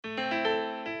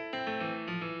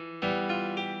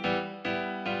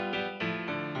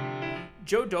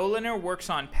Joe Doliner works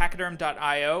on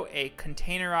Pachyderm.io, a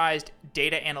containerized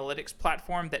data analytics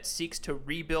platform that seeks to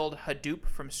rebuild Hadoop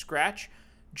from scratch.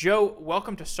 Joe,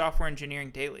 welcome to Software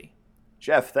Engineering Daily.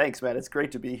 Jeff, thanks, man. It's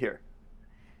great to be here.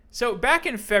 So back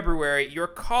in February, your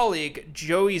colleague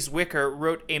Joey Zwicker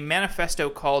wrote a manifesto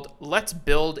called Let's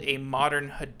Build a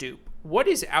Modern Hadoop. What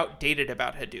is outdated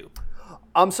about Hadoop?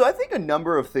 So I think a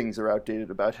number of things are outdated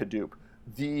about Hadoop.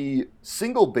 The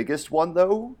single biggest one,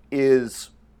 though,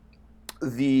 is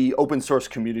the open source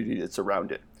community that's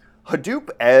around it.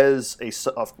 Hadoop as a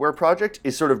software project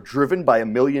is sort of driven by a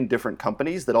million different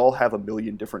companies that all have a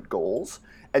million different goals.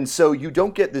 And so you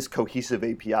don't get this cohesive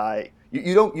API.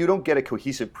 You don't get a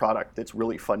cohesive product that's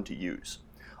really fun to use.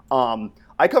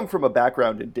 I come from a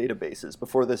background in databases.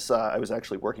 Before this, I was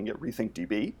actually working at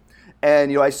RethinkDB.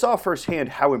 And I saw firsthand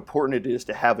how important it is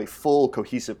to have a full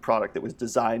cohesive product that was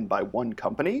designed by one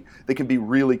company that can be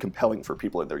really compelling for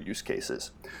people in their use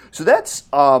cases. So that's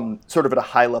sort of at a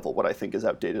high level what I think is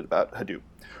outdated about Hadoop.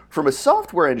 From a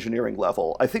software engineering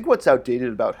level, I think what's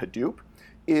outdated about Hadoop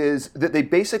is that they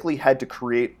basically had to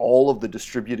create all of the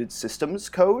distributed systems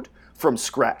code from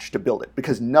scratch to build it,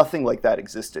 because nothing like that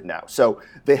existed now. So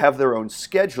they have their own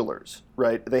schedulers,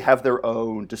 right? They have their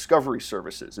own discovery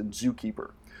services and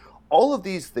Zookeeper. All of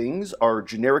these things are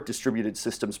generic distributed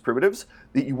systems primitives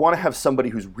that you want to have somebody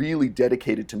who's really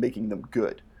dedicated to making them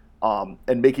good,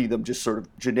 and making them just sort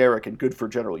of generic and good for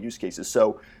general use cases.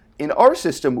 So in our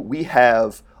system, we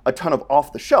have a ton of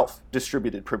off-the-shelf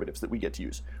distributed primitives that we get to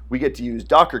use. We get to use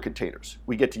Docker containers.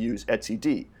 We get to use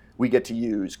etcd. We get to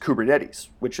use Kubernetes,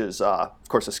 which is, of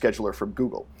course, a scheduler from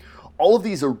Google. All of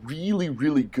these are really,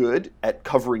 really good at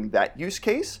covering that use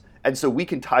case. And so we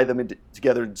can tie them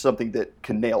together into something that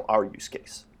can nail our use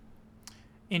case.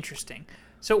 Interesting.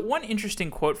 So one interesting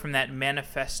quote from that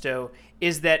manifesto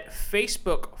is that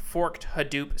Facebook forked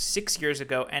Hadoop 6 years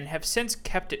ago and have since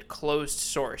kept it closed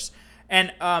source.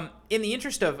 And in the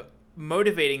interest of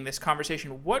motivating this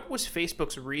conversation, what was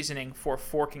Facebook's reasoning for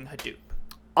forking Hadoop?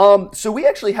 So we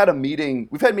actually had a meeting.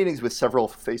 We've had meetings with several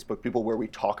Facebook people where we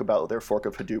talk about their fork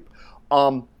of Hadoop.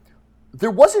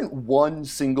 There wasn't one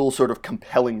single sort of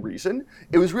compelling reason.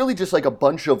 It was really just like a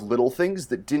bunch of little things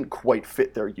that didn't quite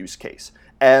fit their use case.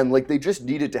 And like they just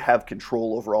needed to have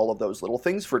control over all of those little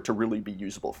things for it to really be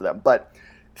usable for them. But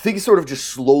things sort of just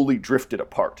slowly drifted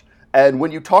apart. And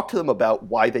when you talk to them about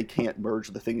why they can't merge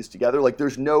the things together, like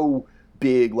there's no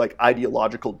big like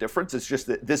ideological difference. It's just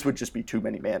that this would just be too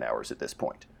many man hours at this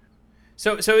point.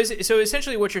 So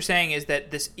essentially what you're saying is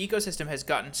that this ecosystem has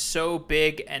gotten so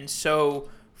big and so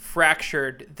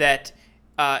fractured that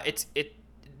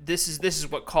this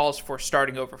is what calls for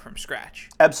starting over from scratch.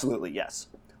 Absolutely, yes.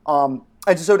 And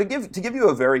so to give you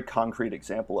a very concrete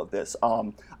example of this,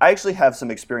 I actually have some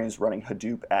experience running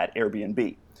Hadoop at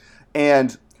Airbnb.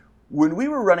 And when we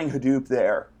were running Hadoop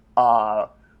there,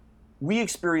 we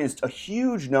experienced a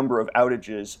huge number of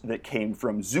outages that came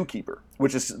from Zookeeper,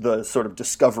 which is the sort of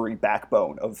discovery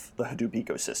backbone of the Hadoop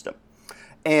ecosystem.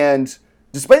 And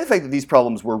despite the fact that these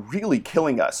problems were really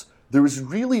killing us, there was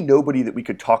really nobody that we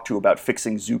could talk to about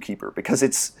fixing Zookeeper, because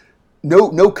it's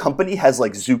no company has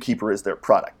like Zookeeper as their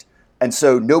product. And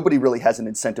so nobody really has an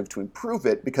incentive to improve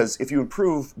it, because if you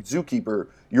improve Zookeeper,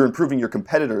 you're improving your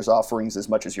competitors' offerings as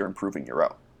much as you're improving your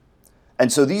own.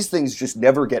 And so these things just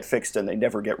never get fixed and they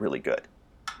never get really good.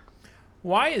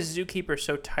 Why is Zookeeper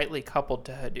so tightly coupled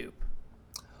to Hadoop?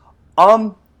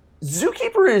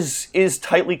 Zookeeper is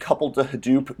tightly coupled to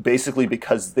Hadoop basically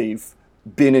because they've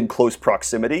been in close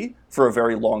proximity for a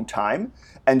very long time.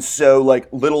 And so like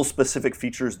little specific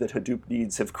features that Hadoop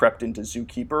needs have crept into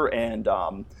Zookeeper,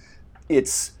 and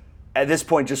it's at this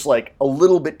point just like a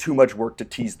little bit too much work to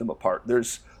tease them apart.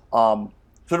 There's sort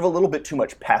of a little bit too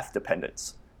much path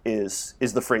dependence is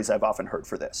the phrase I've often heard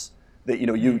for this. That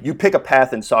you pick a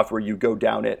path in software, you go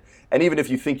down it, and even if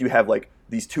you think you have like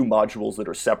these two modules that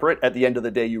are separate, at the end of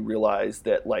the day you realize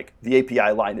that like the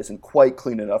API line isn't quite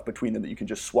clean enough between them that you can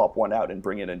just swap one out and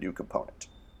bring in a new component.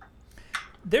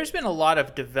 There's been a lot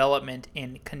of development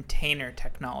in container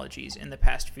technologies in the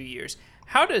past few years.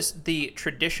 How does the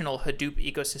traditional Hadoop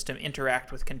ecosystem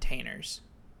interact with containers?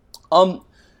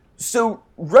 So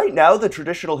right now, the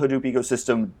traditional Hadoop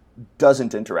ecosystem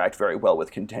doesn't interact very well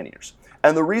with containers.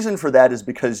 And the reason for that is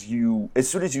because as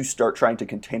soon as you start trying to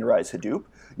containerize Hadoop,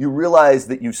 you realize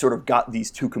that you've sort of got these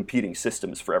two competing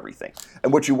systems for everything.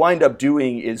 And what you wind up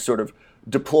doing is sort of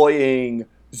deploying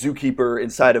Zookeeper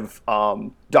inside of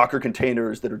Docker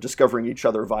containers that are discovering each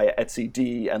other via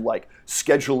etcd, and like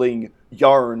scheduling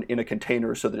Yarn in a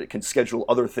container so that it can schedule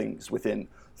other things within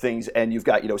things. And you've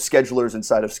got schedulers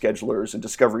inside of schedulers and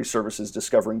discovery services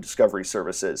discovering discovery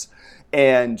services.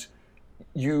 And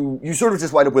you sort of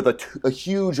just wind up with a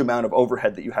huge amount of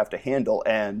overhead that you have to handle,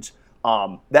 and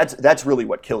that's really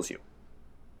what kills you.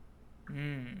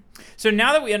 So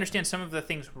now that we understand some of the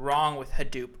things wrong with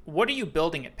Hadoop, what are you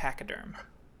building at Pachyderm?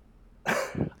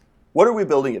 What are we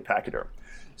building at Pachyderm?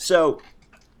 So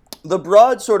the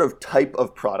broad sort of type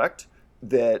of product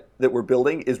that we're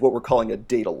building is what we're calling a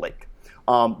data lake.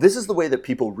 This is the way that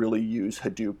people really use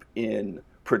Hadoop in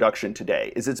production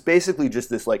today. Is it's basically just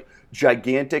this like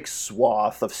gigantic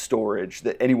swath of storage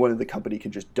that anyone in the company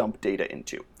can just dump data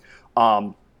into.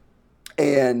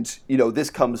 And this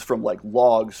comes from like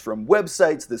logs from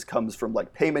websites. This comes from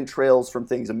like payment trails from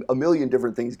things. A million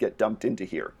different things get dumped into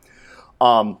here.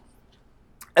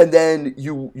 And then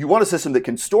you want a system that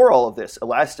can store all of this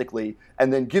elastically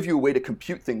and then give you a way to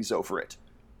compute things over it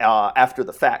after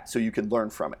the fact so you can learn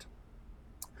from it.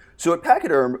 So at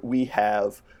Pachyderm, we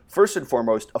have, first and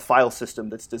foremost, a file system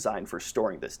that's designed for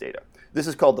storing this data. This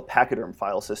is called the Pachyderm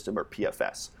File System, or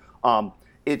PFS.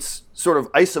 It's sort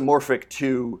of isomorphic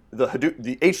to the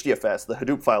HDFS, the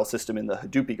Hadoop file system in the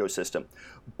Hadoop ecosystem.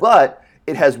 But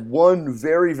it has one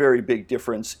very, very big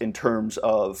difference in terms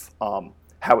of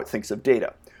how it thinks of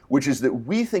data, which is that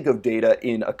we think of data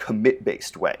in a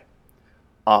commit-based way.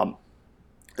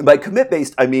 By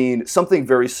commit-based, I mean something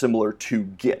very similar to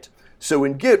Git. So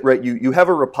in Git, right, you have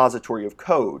a repository of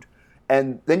code,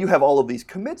 and then you have all of these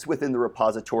commits within the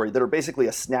repository that are basically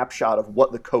a snapshot of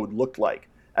what the code looked like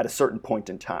at a certain point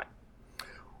in time.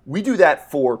 We do that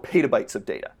for petabytes of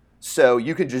data. So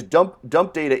you can just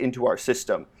dump data into our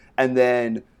system and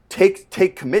then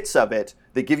take commits of it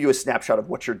that give you a snapshot of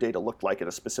what your data looked like at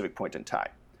a specific point in time.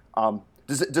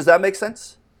 Does that make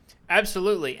sense?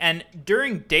 Absolutely. And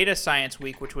during Data Science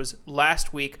Week, which was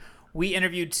last week, we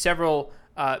interviewed several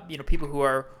people who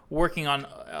are working on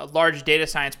large data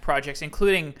science projects,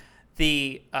 including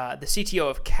the CTO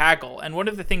of Kaggle. And one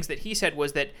of the things that he said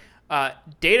was that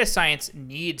data science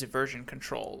needs version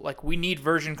control. Like, we need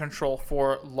version control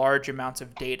for large amounts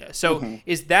of data. So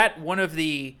is that one of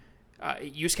the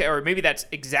use case, or maybe that's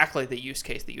exactly the use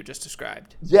case that you just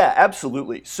described? Yeah,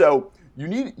 absolutely. So you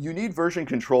need version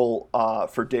control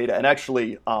for data. And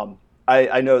actually,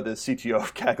 I know the CTO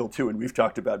of Kaggle too, and we've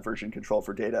talked about version control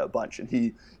for data a bunch, and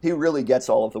he really gets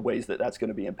all of the ways that that's going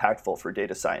to be impactful for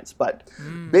data science. But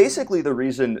basically, the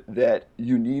reason that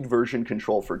you need version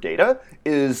control for data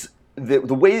is that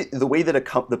the way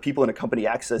that the people in a company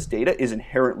access data is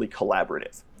inherently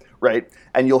collaborative, right?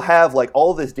 And you'll have like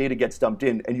all of this data gets dumped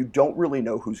in, and you don't really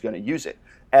know who's going to use it.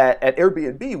 At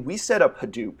Airbnb, we set up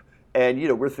Hadoop. And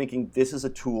we're thinking this is a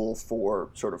tool for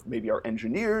sort of maybe our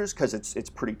engineers because it's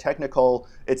pretty technical.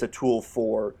 It's a tool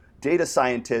for data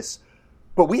scientists.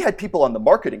 But we had people on the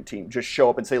marketing team just show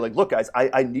up and say, like, look, guys,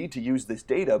 I need to use this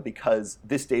data because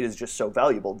this data is just so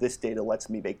valuable. This data lets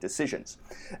me make decisions.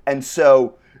 And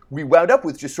so we wound up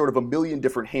with just sort of a million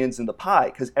different hands in the pie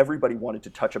because everybody wanted to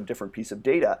touch a different piece of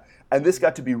data. And this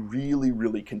got to be really,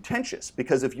 really contentious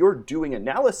because if you're doing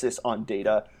analysis on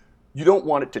data, you don't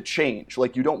want it to change.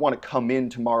 Like, you don't want to come in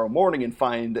tomorrow morning and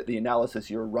find that the analysis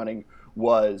you're running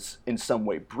was in some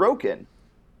way broken.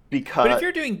 Because but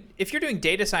if you're doing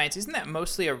data science, isn't that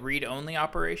mostly a read-only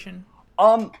operation?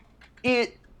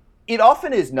 It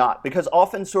often is not, because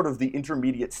often sort of the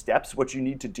intermediate steps, what you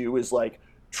need to do is like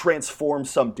transform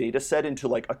some data set into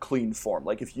like a clean form.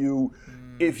 Like if you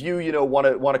want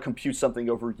to compute something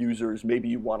over users, maybe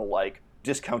you want to like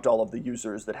discount all of the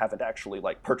users that haven't actually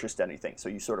like purchased anything. So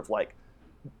you sort of like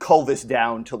cull this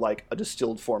down to like a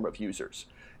distilled form of users.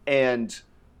 And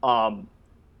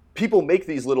people make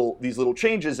these little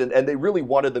changes, and they really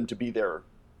wanted them to be there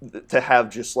to have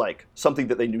just like something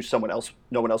that they knew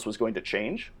no one else was going to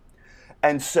change.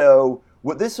 And so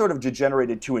what this sort of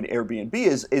degenerated to in Airbnb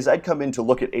is I'd come in to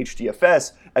look at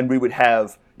HDFS, and we would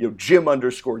have Jim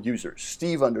 _ users,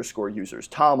 Steve _ users,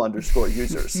 Tom _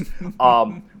 users,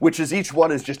 which is each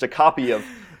one is just a copy of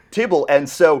Tibble. And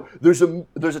so there's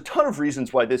a ton of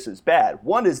reasons why this is bad.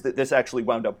 One is that this actually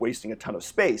wound up wasting a ton of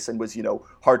space and was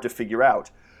hard to figure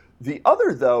out. The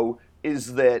other, though,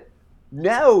 is that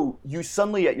now you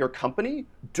suddenly at your company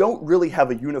don't really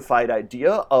have a unified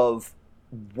idea of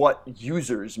what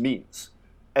users means.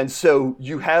 And so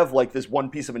you have like this one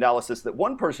piece of analysis that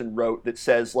one person wrote that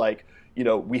says like,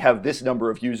 we have this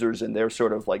number of users and they're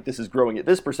sort of like, this is growing at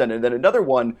this percent. And then another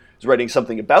one is writing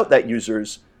something about that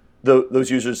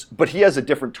those users, but he has a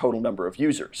different total number of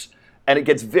users. And it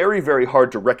gets very, very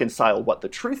hard to reconcile what the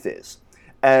truth is.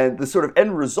 And the sort of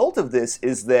end result of this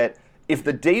is that if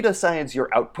the data science you're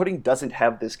outputting doesn't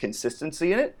have this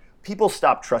consistency in it, people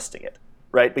stop trusting it,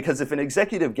 right? Because if an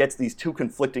executive gets these two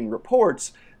conflicting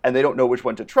reports and they don't know which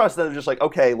one to trust, then they're just like,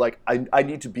 okay, like I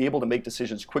need to be able to make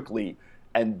decisions quickly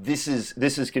And this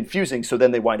is confusing, so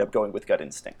then they wind up going with gut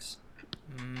instincts.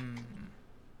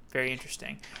 Very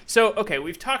interesting. So, okay,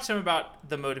 we've talked some about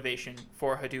the motivation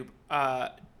for Hadoop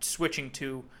switching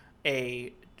to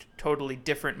a totally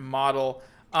different model.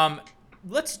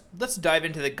 Let's dive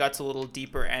into the guts a little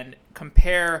deeper and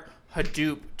compare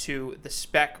Hadoop to the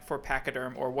spec for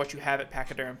Pachyderm, or what you have at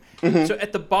Pachyderm. So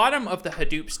at the bottom of the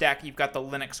Hadoop stack, you've got the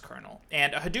Linux kernel.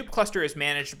 And a Hadoop cluster is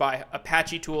managed by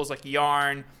Apache tools like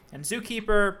Yarn and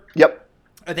Zookeeper. Yep.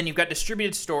 And then you've got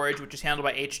distributed storage, which is handled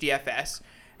by HDFS.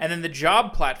 And then the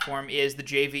job platform is the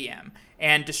JVM.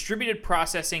 And distributed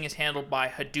processing is handled by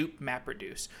Hadoop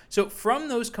MapReduce. So from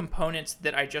those components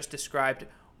that I just described,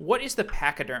 what is the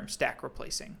Pachyderm stack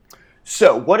replacing?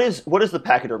 So what is the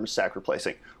Pachyderm stack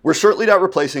replacing? We're certainly not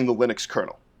replacing the Linux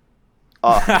kernel.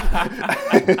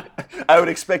 I would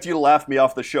expect you to laugh me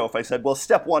off the show if I said, well,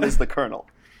 step one is the kernel.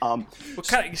 What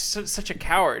kind of, such a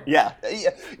coward. Yeah.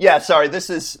 Sorry, this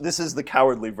is the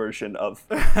cowardly version of.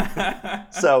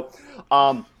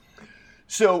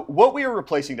 So what we are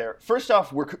replacing there, first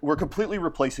off, we're completely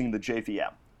replacing the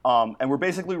JVM, and we're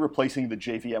basically replacing the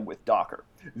JVM with Docker.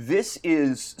 This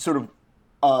is sort of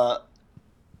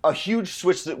a huge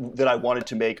switch that I wanted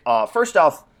to make. First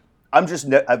off,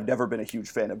 I've never been a huge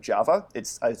fan of Java.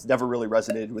 It's never really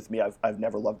resonated with me. I've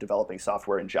never loved developing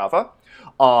software in Java.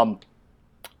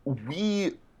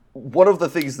 One of the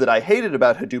things that I hated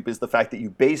about Hadoop is the fact that you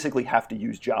basically have to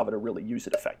use Java to really use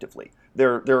it effectively.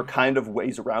 There are kind of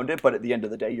ways around it, but at the end of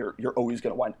the day, you're always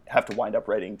going to have to wind up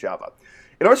writing Java.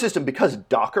 In our system, because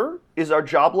Docker is our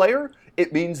job layer,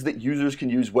 it means that users can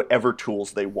use whatever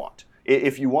tools they want.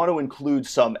 If you want to include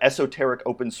some esoteric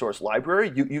open source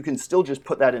library, you can still just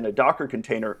put that in a Docker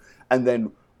container, and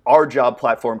then our job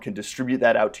platform can distribute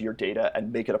that out to your data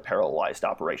and make it a parallelized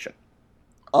operation.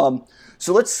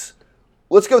 So let's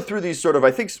go through these sort of,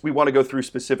 I think we want to go through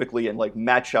specifically and like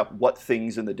match up what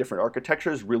things in the different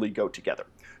architectures really go together.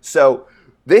 So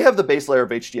they have the base layer of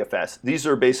HDFS. These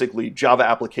are basically Java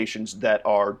applications that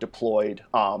are deployed.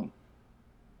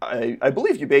 I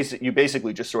believe you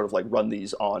basically just sort of like run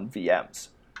these on VMs,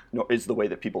 is the way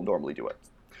that people normally do it.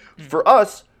 For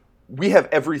us, we have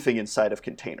everything inside of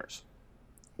containers,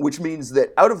 which means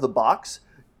that out of the box,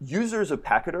 users of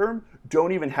Pachyderm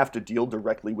don't even have to deal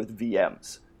directly with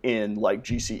VMs in like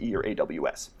GCE or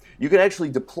AWS. You can actually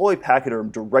deploy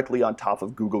Pachyderm directly on top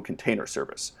of Google Container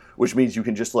Service, which means you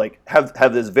can just like have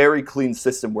this very clean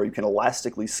system where you can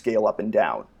elastically scale up and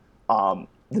down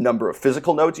the number of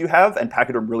physical nodes you have, and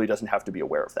Pachyderm really doesn't have to be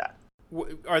aware of that.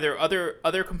 Are there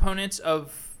other components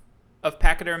of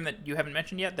Pachyderm that you haven't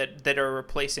mentioned yet that are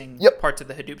replacing parts of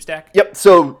the Hadoop stack? Yep.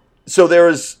 So there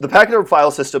is the Pachyderm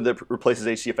file system that replaces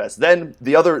HDFS. Then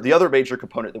the other major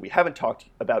component that we haven't talked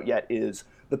about yet is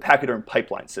the Pachyderm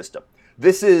pipeline system.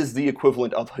 This is the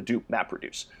equivalent of Hadoop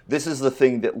MapReduce. This is the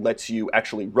thing that lets you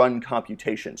actually run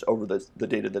computations over the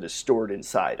data that is stored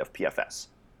inside of PFS.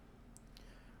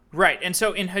 Right, and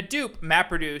so in Hadoop,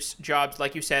 MapReduce jobs,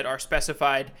 like you said, are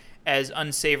specified as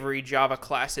unsavory Java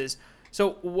classes.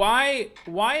 So why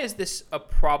is this a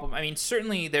problem? I mean,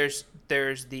 certainly there's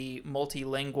the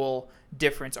multilingual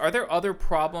difference. Are there other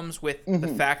problems with the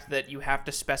fact that you have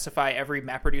to specify every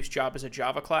MapReduce job as a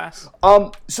Java class?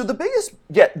 So the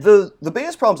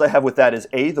biggest problems I have with that is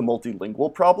A, the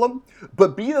multilingual problem,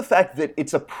 but B, the fact that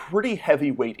it's a pretty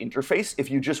heavyweight interface if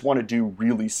you just want to do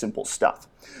really simple stuff.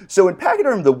 So in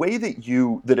Pachyderm, the way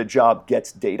that a job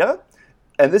gets data,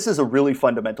 and this is a really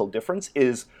fundamental difference,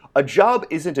 is a job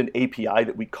isn't an API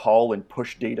that we call and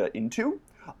push data into.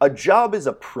 A job is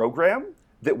a program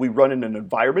that we run in an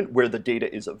environment where the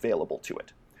data is available to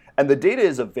it. And the data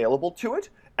is available to it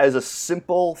as a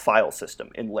simple file system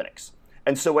in Linux.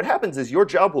 And so what happens is your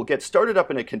job will get started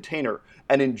up in a container,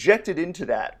 and injected into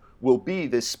that will be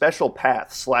this special path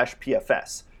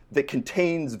 /PFS that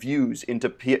contains views into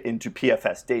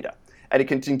PFS data. And it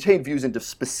can contain views into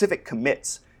specific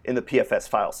commits in the PFS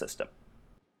file system.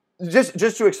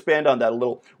 Just to expand on that a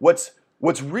little, what's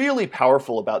really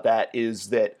powerful about that is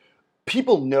that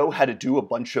people know how to do a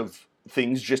bunch of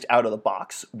things just out of the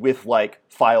box with like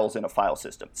files in a file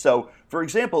system. So for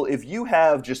example, if you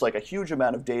have just like a huge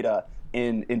amount of data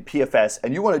in PFS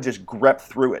and you want to just grep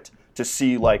through it to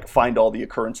see like find all the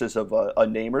occurrences of a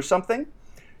name or something,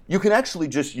 you can actually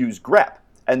just use grep.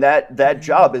 And that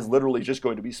job is literally just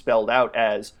going to be spelled out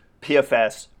as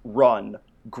PFS run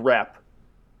grep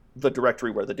the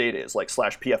directory where the data is, like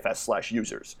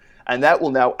 /PFS/users. And that will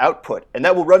now output, and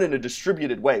that will run in a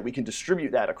distributed way. We can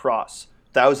distribute that across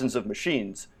thousands of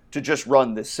machines to just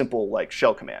run this simple like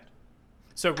shell command.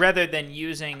 So rather than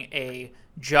using a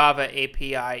Java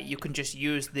API, you can just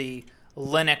use the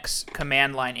Linux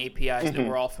command line APIs that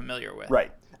we're all familiar with.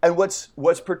 Right. And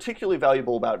what's particularly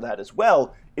valuable about that as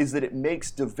well is that it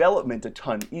makes development a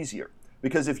ton easier.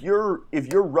 Because if you're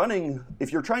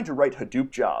trying to write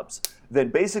Hadoop jobs, then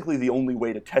basically the only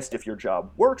way to test if your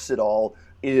job works at all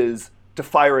is to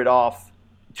fire it off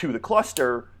to the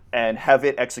cluster and have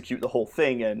it execute the whole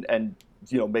thing and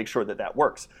make sure that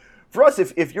works. For us,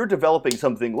 if you're developing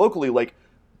something locally, like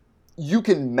you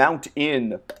can mount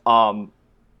in a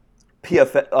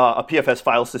PFS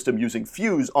file system using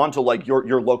Fuse onto like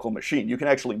your local machine. You can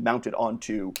actually mount it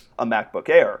onto a MacBook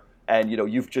Air. And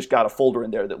you've just got a folder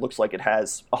in there that looks like it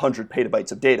has 100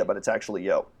 petabytes of data, but it's actually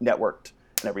networked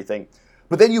and everything.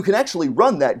 But then you can actually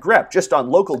run that grep just on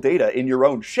local data in your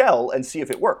own shell and see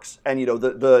if it works. And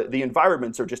the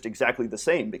environments are just exactly the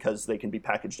same because they can be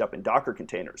packaged up in Docker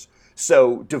containers.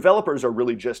 So developers are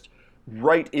really just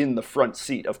right in the front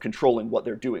seat of controlling what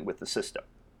they're doing with the system.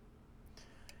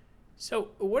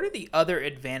 So what are the other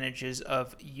advantages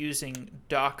of using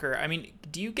Docker? I mean,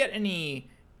 do you get any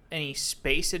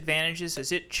space advantages?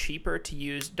 Is it cheaper to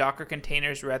use Docker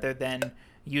containers rather than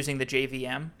using the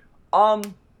JVM?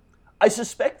 I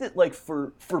suspect that like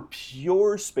for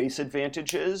pure space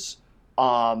advantages,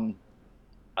 I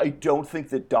don't think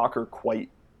that Docker quite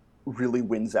really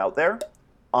wins out there.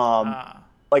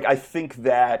 Like I think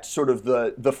that sort of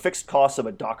the fixed cost of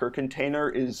a Docker container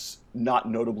is not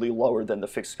notably lower than the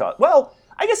fixed cost. Well,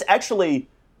 I guess actually,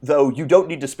 though, you don't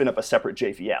need to spin up a separate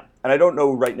JVM. And I don't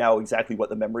know right now exactly what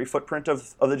the memory footprint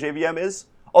of the JVM is.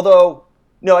 Although,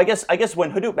 no, I guess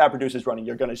when Hadoop MapReduce is running,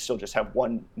 you're going to still just have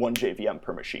one JVM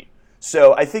per machine.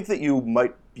 So I think that you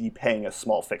might be paying a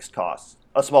small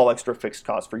extra fixed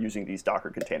cost for using these Docker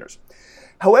containers.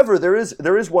 However, there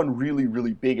is one really,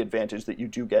 really big advantage that you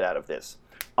do get out of this,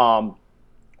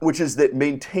 which is that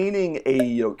maintaining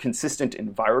a consistent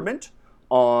environment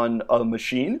on a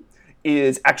machine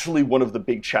is actually one of the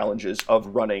big challenges of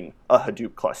running a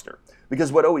Hadoop cluster.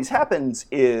 Because what always happens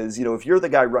is, if you're the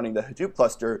guy running the Hadoop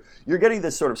cluster, you're getting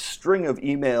this sort of string of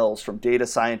emails from data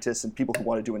scientists and people who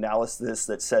want to do analysis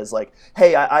that says like,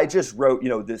 hey, I just wrote,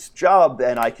 this job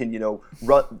and I can,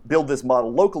 build this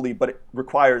model locally, but it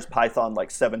requires Python like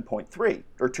 7.3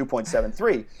 or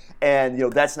 2.73.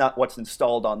 And, that's not what's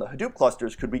installed on the Hadoop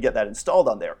clusters. Could we get that installed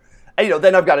on there? And,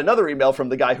 then I've got another email from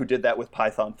the guy who did that with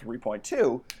Python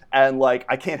 3.2. And like,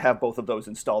 I can't have both of those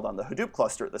installed on the Hadoop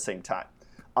cluster at the same time.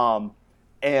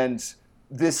 And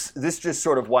this just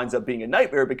sort of winds up being a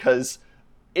nightmare because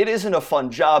it isn't a fun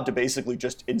job to basically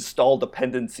just install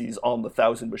dependencies on the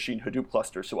 1,000-machine Hadoop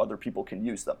cluster so other people can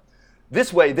use them.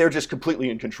 This way, they're just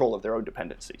completely in control of their own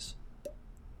dependencies.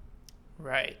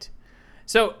 Right.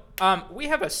 So we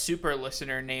have a super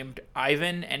listener named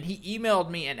Ivan, and he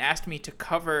emailed me and asked me to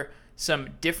cover some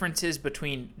differences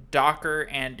between Docker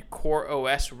and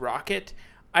CoreOS Rocket.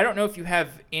 I don't know if you have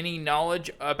any knowledge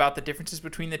about the differences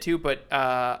between the two, but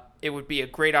it would be a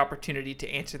great opportunity to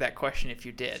answer that question if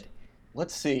you did.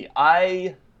 Let's see.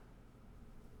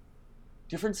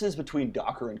 Differences between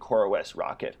Docker and CoreOS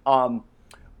Rocket.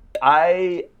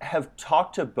 I have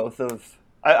talked to both of...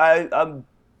 I'm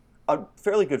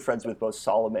fairly good friends with both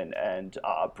Solomon and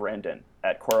Brandon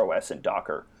at CoreOS and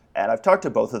Docker, and I've talked to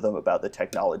both of them about the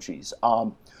technologies.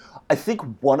 I think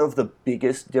one of the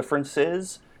biggest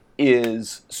differences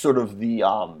is sort of the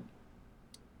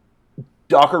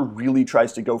Docker really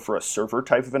tries to go for a server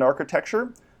type of an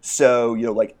architecture. So,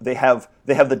 like they have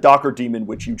the Docker daemon,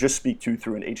 which you just speak to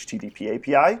through an HTTP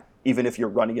API, even if you're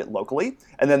running it locally.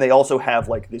 And then they also have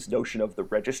like this notion of the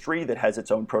registry that has its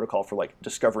own protocol for like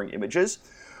discovering images.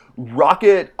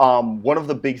 Rocket, one of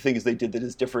the big things they did that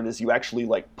is different is you actually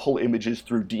like pull images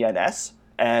through DNS,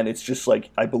 and it's just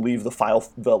like, I believe the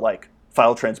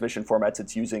file transmission formats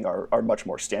it's using are much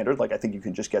more standard. Like I think you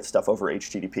can just get stuff over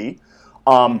HTTP.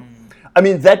 I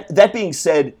mean, that being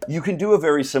said, you can do a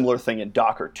very similar thing in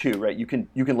Docker too, right? You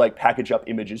can like package up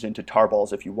images into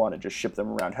tarballs if you want and just ship them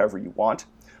around however you want.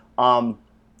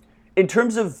 In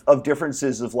terms of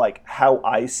differences of like how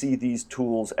I see these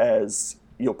tools as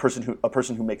a person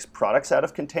who makes products out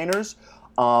of containers,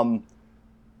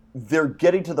 they're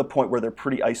getting to the point where they're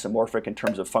pretty isomorphic in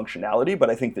terms of functionality, but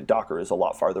I think that Docker is a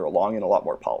lot farther along and a lot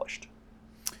more polished.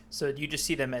 So you just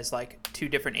see them as like two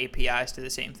different APIs to the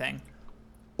same thing?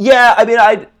 Yeah, I mean,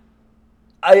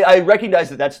 I recognize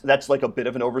that that's like a bit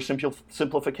of an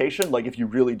oversimplification. Like if you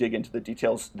really dig into the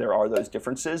details, there are those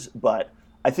differences, but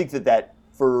I think that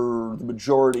for the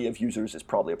majority of users is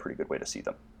probably a pretty good way to see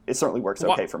them. It certainly works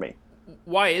okay for me.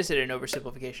 Why is it an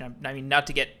oversimplification? I mean, not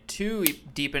to get too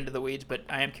deep into the weeds, but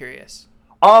I am curious.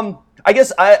 I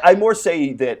guess I'm more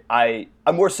saying that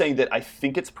I'm more saying that I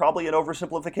think it's probably an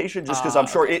oversimplification, just because I'm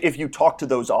sure Okay. if you talk to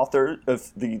those authors,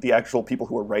 of the actual people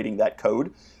who are writing that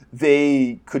code,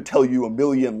 they could tell you a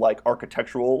million like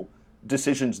architectural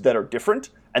decisions that are different,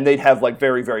 and they'd have like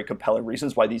very, very compelling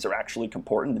reasons why these are actually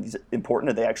important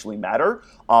and they actually matter.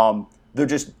 They're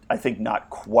just, I think, not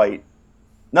quite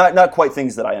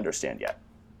things that I understand yet.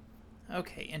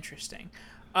 Okay, interesting.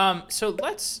 So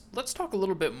let's talk a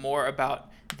little bit more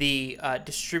about the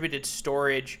distributed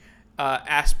storage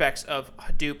aspects of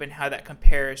Hadoop and how that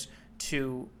compares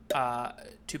to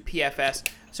PFS.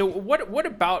 So what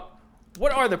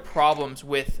are the problems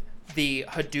with the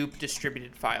Hadoop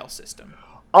distributed file system?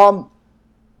 Um,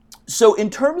 So in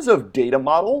terms of data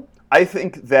model, I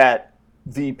think that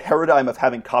the paradigm of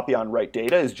having copy on write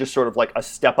data is just sort of like a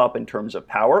step up in terms of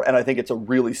power, and I think it's a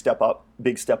really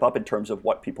big step up in terms of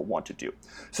what people want to do.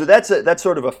 So that's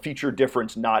sort of a feature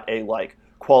difference, not a like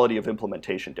quality of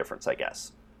implementation difference, I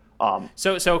guess.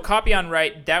 So copy on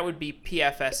write, that would be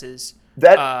PFS's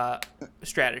That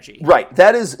strategy. Right.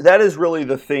 That is really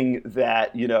the thing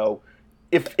that,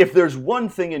 if there's one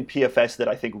thing in PFS that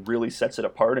I think really sets it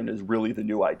apart and is really the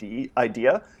new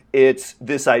idea, it's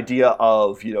this idea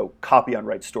of, copy on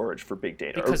write storage for big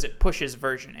data. Because it pushes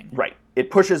versioning. Right.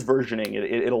 It pushes versioning.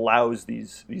 It allows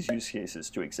these use cases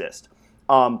to exist.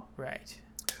 Right.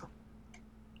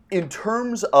 In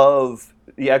terms of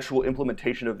the actual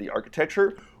implementation of the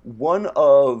architecture, one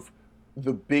of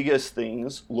the biggest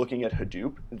things looking at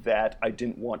Hadoop that I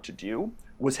didn't want to do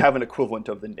was have an equivalent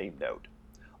of the name node.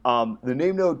 The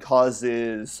name node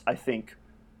causes, I think,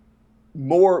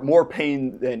 more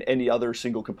pain than any other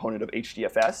single component of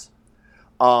HDFS.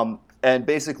 And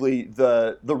basically,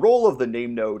 the role of the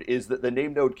name node is that the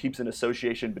name node keeps an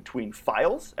association between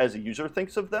files, as a user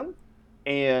thinks of them,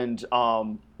 and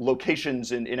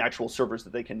locations in actual servers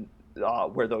that they can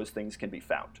where those things can be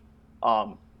found.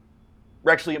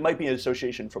 Or actually, it might be an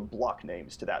association from block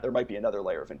names to that. There might be another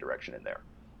layer of indirection in there.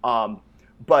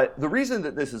 But the reason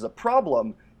that this is a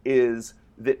problem is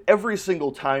that every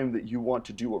single time that you want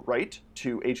to do a write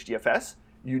to HDFS,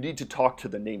 you need to talk to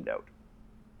the name node.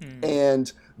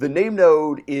 And the name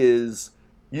node is,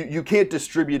 you can't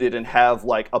distribute it and have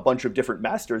like a bunch of different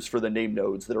masters for the name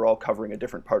nodes that are all covering a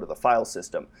different part of the file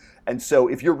system. And so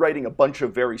if you're writing a bunch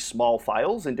of very small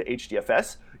files into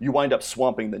HDFS, you wind up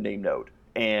swamping the name node,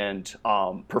 and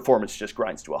performance just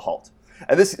grinds to a halt.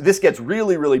 And this gets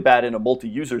really, really bad in a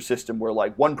multi-user system where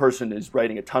like one person is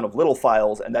writing a ton of little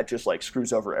files, and that just like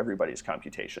screws over everybody's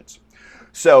computations.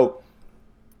 So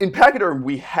in Pachyderm,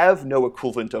 we have no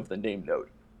equivalent of the name node.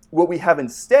 What we have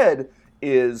instead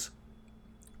is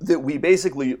that we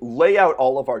basically lay out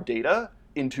all of our data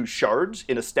into shards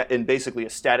in basically a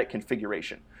static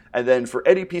configuration. And then for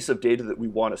any piece of data that we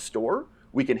want to store,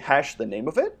 we can hash the name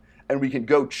of it, and we can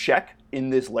go check in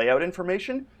this layout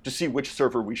information to see which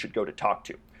server we should go to talk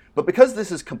to. But because this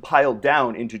is compiled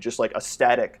down into just like a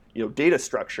static, data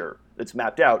structure that's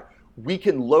mapped out, we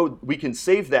can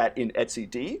save that in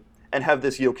etcd and have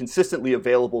this, consistently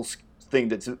available thing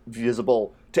that's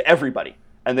visible to everybody,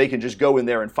 and they can just go in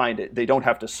there and find it. They don't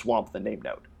have to swamp the name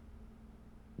node.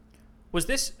 Was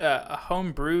this a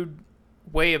home-brewed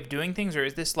way of doing things, or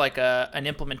is this like an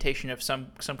implementation of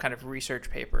some kind of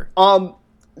research paper?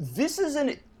 This is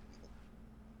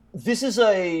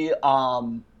a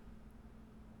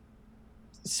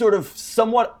sort of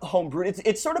somewhat homebrewed.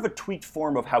 It's sort of a tweaked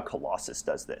form of how Colossus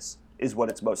does this, is what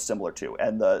it's most similar to.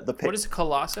 And what is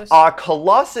Colossus?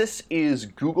 Colossus is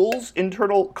Google's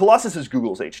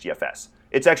HDFS.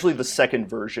 It's actually the second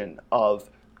version of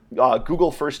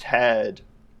Google first had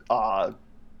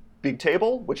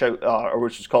Bigtable, which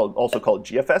is also called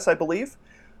GFS, I believe.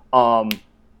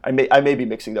 I may be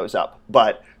mixing those up,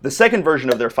 but the second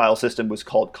version of their file system was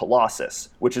called Colossus,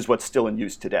 which is what's still in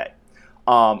use today.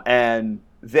 And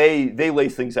they lay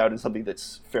things out in something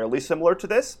that's fairly similar to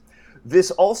this.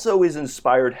 This also is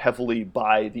inspired heavily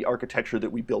by the architecture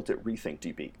that we built at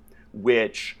RethinkDB,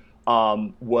 which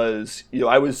was,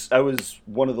 I was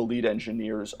one of the lead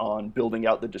engineers on building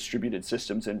out the distributed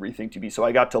systems in RethinkDB, so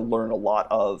I got to learn a lot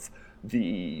of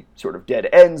the sort of dead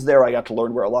ends there. I got to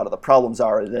learn where a lot of the problems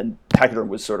are, and then Pachyderm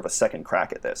was sort of a second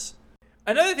crack at this.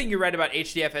 Another thing you write about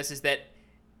HDFS is that,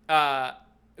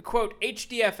 quote,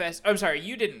 HDFS, I'm sorry,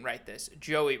 you didn't write this.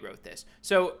 Joey wrote this.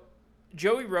 So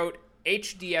Joey wrote,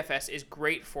 HDFS is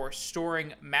great for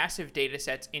storing massive data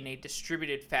sets in a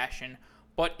distributed fashion,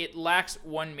 but it lacks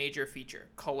one major feature,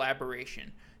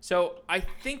 collaboration. So I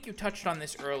think you touched on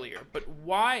this earlier, but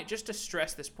why, just to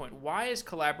stress this point, why is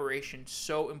collaboration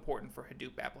so important for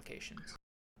Hadoop applications?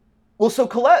 Well, so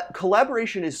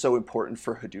collaboration is so important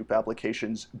for Hadoop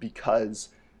applications because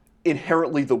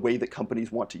inherently the way that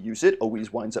companies want to use it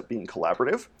always winds up being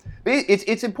collaborative.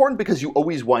 It's important because you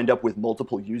always wind up with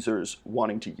multiple users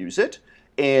wanting to use it,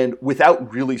 and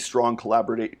without really strong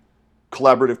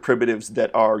collaborative primitives that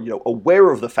are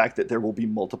aware of the fact that there will be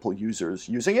multiple users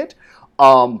using it,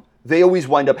 they always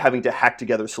wind up having to hack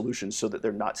together solutions so that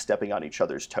they're not stepping on each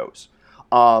other's toes.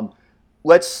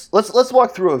 Let's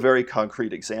walk through a very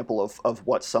concrete example of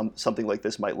what something like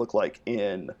this might look like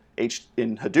in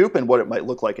Hadoop and what it might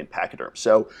look like in Pachyderm.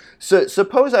 So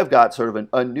suppose I've got sort of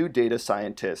a new data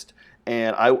scientist,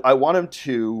 and I want him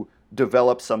to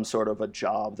develop some sort of a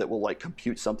job that will like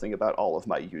compute something about all of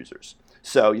my users.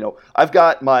 So I've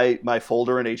got my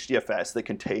folder in HDFS that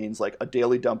contains like a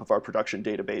daily dump of our production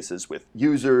databases with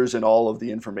users and all of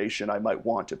the information I might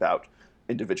want about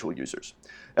individual users.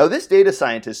 Now this data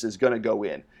scientist is going to go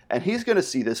in and he's going to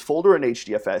see this folder in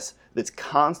HDFS that's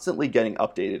constantly getting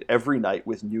updated every night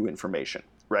with new information,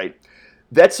 right?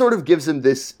 That sort of gives him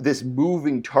this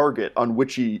moving target on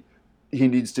which he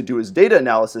needs to do his data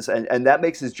analysis, and that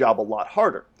makes his job a lot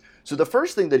harder. So the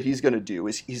first thing that he's going to do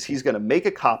is he's going to make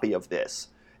a copy of this,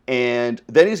 and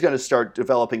then he's going to start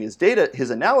developing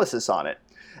his analysis on it.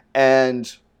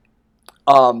 And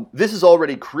this has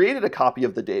already created a copy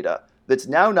of the data that's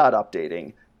now not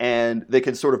updating, and they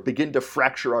can sort of begin to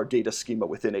fracture our data schema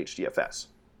within HDFS.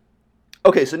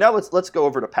 Okay, so now let's go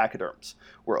over to Pachyderm's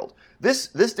world. This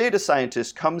data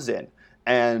scientist comes in,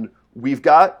 and we've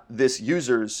got this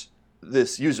user's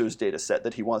data set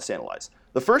that he wants to analyze.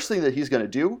 The first thing that he's going to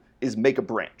do is make a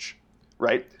branch,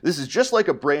 right? This is just like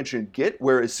a branch in Git,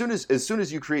 where as soon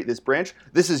as you create this branch,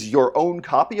 this is your own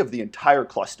copy of the entire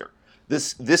cluster.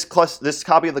 This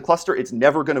copy of the cluster, it's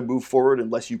never going to move forward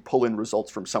unless you pull in results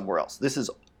from somewhere else. This is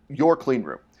your clean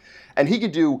room. And he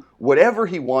can do whatever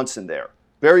he wants in there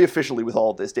very efficiently with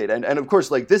all of this data. And of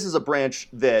course, like this is a branch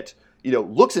that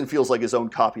looks and feels like his own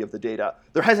copy of the data.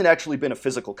 There hasn't actually been a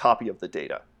physical copy of the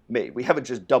data made. We haven't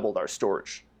just doubled our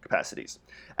storage capacities.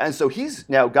 And so he's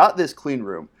now got this clean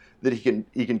room that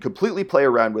he can completely play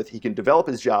around with. He can develop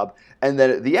his job. And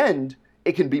then at the end,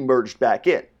 it can be merged back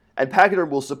in. And Pachyderm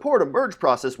will support a merge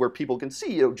process where people can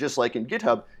see, just like in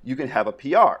GitHub, you can have a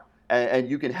PR. And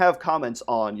you can have comments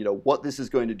on, what this is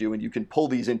going to do. And you can pull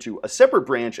these into a separate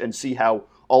branch and see how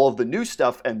all of the new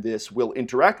stuff and this will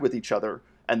interact with each other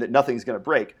and that nothing's going to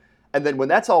break. And then when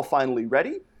that's all finally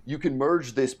ready, you can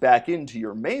merge this back into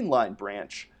your mainline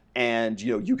branch. And,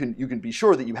 you can be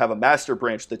sure that you have a master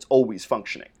branch that's always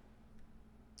functioning.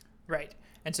 Right.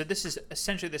 And so this is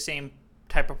essentially the same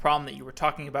type of problem that you were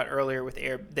talking about earlier with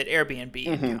that Airbnb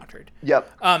encountered.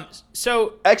 Yep.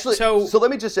 So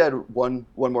let me just add one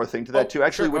more thing to that too.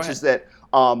 Actually, sure, which is that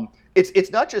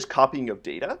it's not just copying of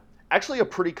data. Actually, a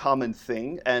pretty common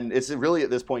thing, and it's really at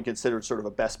this point considered sort of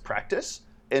a best practice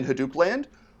in Hadoop land.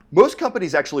 Most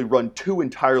companies actually run two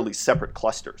entirely separate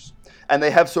clusters, and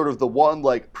they have sort of the one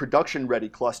like production-ready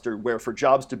cluster where for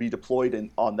jobs to be deployed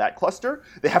on that cluster,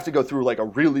 they have to go through like a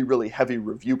really, really heavy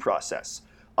review process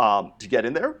to get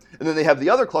in there. And then they have the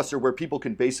other cluster where people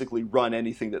can basically run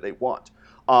anything that they want.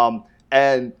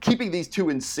 And keeping these two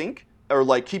in sync, or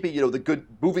like keeping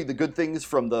moving the good things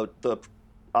from the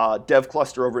dev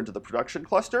cluster over into the production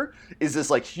cluster, is this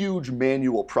like huge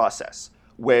manual process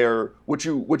where what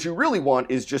you really want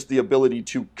is just the ability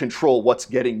to control what's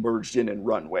getting merged in and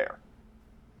run where.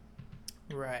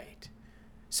 Right.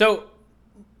 So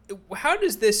how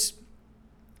does the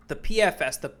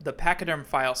PFS, the Pachyderm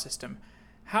file system,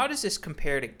 how does this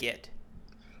compare to Git?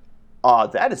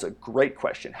 That is a great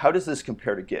question. How does this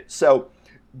compare to Git? So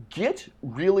Git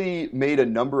really made a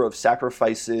number of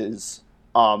sacrifices.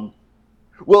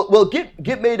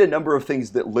 Git made a number of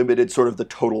things that limited sort of the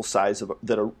total size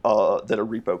that a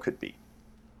repo could be.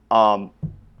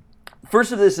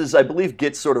 First of this is, I believe,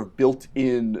 Git's sort of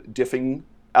built-in diffing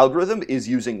algorithm is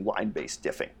using line-based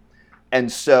diffing.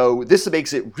 And so this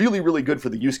makes it really, really good for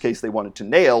the use case they wanted to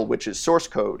nail, which is source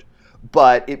code.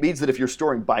 But it means that if you're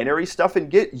storing binary stuff in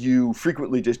Git, you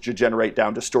frequently just degenerate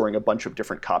down to storing a bunch of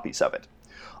different copies of it.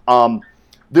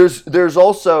 There's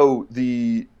also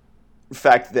the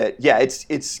fact that,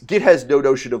 it's Git has no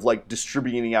notion of like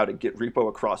distributing out a Git repo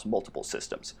across multiple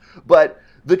systems. But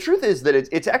the truth is that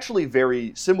it's actually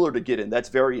very similar to Git, and that's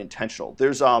very intentional.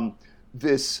 There's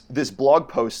this blog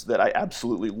post that I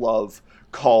absolutely love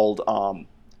called,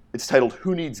 it's titled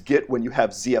 "Who Needs Git When You Have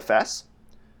ZFS?"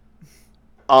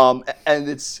 And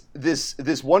it's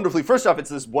this wonderfully, first off, it's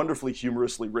this wonderfully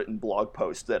humorously written blog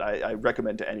post that I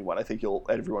recommend to anyone. I think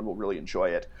everyone will really enjoy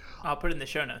it. I'll put it in the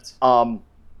show notes.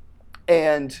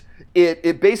 And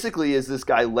it basically is this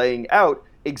guy laying out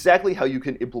exactly how you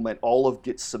can implement all of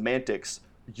Git's semantics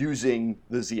using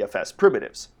the ZFS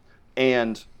primitives.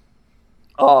 And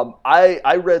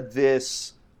I read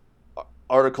this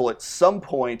article at some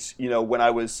point, when I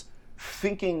was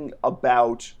thinking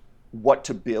about what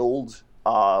to build,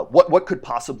 what could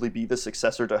possibly be the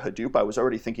successor to Hadoop. I was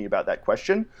already thinking about that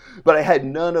question, but I had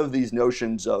none of these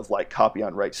notions of like copy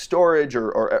on write storage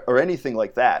or anything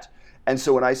like that. And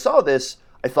so when I saw this,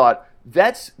 I thought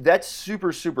that's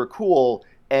super, super cool.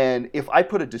 And if I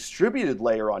put a distributed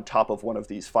layer on top of one of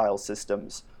these file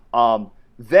systems,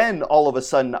 then all of a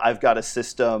sudden I've got a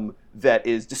system that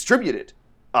is distributed,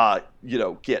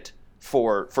 Git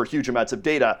for huge amounts of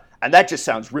data. And that just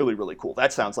sounds really, really cool.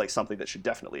 That sounds like something that should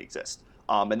definitely exist.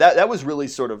 And that was really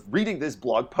sort of reading this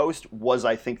blog post was,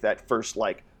 I think, that first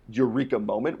like eureka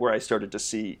moment where I started to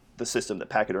see the system that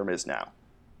Pachyderm is now.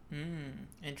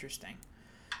 Interesting.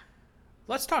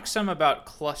 Let's talk some about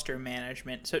cluster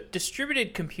management. So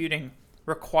distributed computing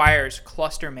requires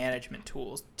cluster management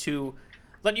tools to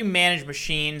let you manage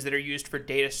machines that are used for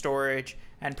data storage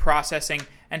and processing.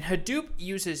 And Hadoop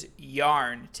uses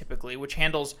Yarn typically, which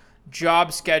handles job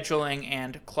scheduling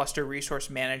and cluster resource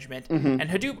management. And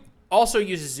Hadoop also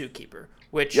uses Zookeeper,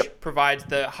 which provides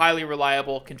the highly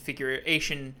reliable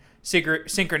configuration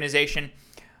synchronization.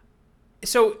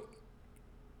 So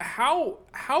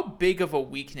how big of a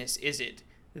weakness is it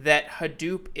that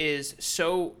Hadoop is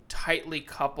so tightly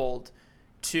coupled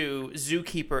to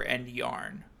Zookeeper and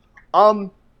Yarn?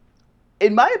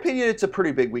 In my opinion, it's a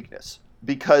pretty big weakness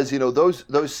because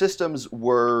those systems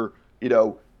were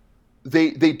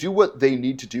they do what they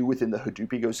need to do within the Hadoop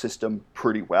ecosystem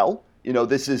pretty well.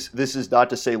 This is not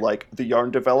to say like the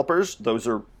Yarn developers; those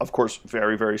are of course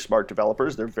very, very smart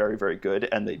developers. They're very, very good,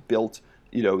 and they built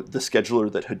the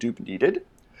scheduler that Hadoop needed.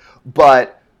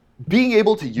 But being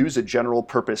able to use a general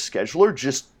purpose scheduler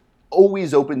just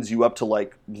always opens you up to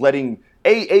like letting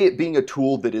it being a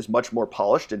tool that is much more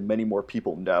polished and many more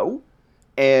people know,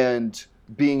 and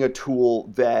being a tool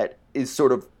that is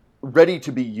sort of ready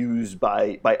to be used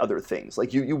by other things.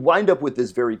 Like you wind up with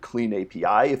this very clean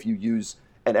API if you use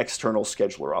an external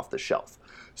scheduler off the shelf.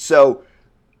 So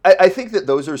I think that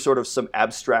those are sort of some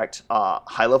abstract,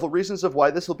 high-level reasons of why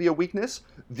this will be a weakness.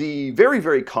 The very,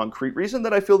 very concrete reason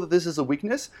that I feel that this is a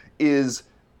weakness is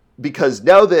because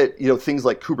now that things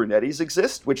like Kubernetes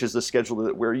exist, which is the scheduler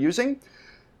that we're using,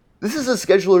 this is a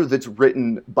scheduler that's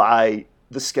written by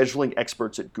the scheduling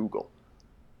experts at Google.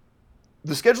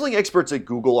 The scheduling experts at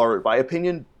Google are, in my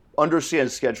opinion, understand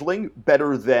scheduling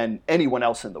better than anyone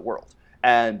else in the world.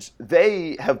 And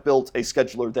they have built a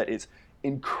scheduler that is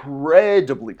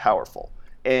incredibly powerful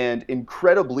and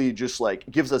incredibly just like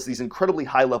gives us these incredibly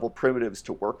high level primitives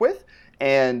to work with,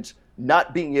 and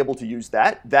not being able to use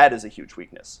that is a huge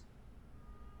weakness.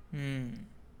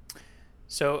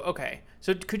 So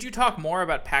could you talk more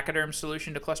about Pachyderm's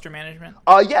solution to cluster management?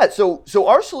 Yeah. So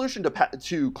our solution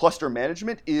to cluster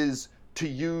management is to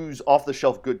use off the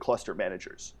shelf good cluster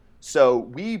managers. So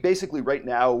we basically right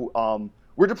now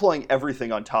we're deploying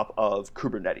everything on top of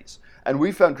Kubernetes. And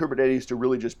we found Kubernetes to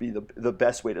really just be the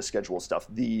best way to schedule stuff.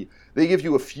 They give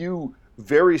you a few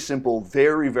very simple,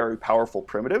 very, very powerful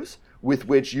primitives with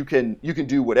which you can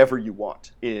do whatever you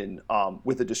want in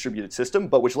with a distributed system,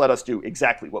 but which let us do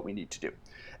exactly what we need to do.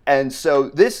 And so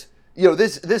this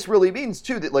really means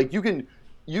too that like you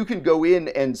can go in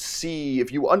and see,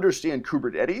 if you understand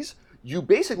Kubernetes, you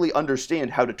basically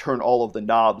understand how to turn all of the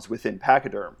knobs within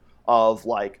Pachyderm of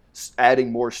like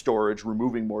adding more storage,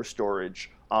 removing more storage,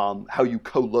 how you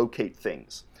co-locate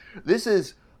things. This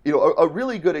is, a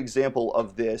really good example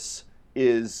of this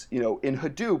is, in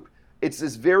Hadoop, it's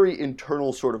this very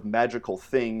internal sort of magical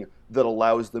thing that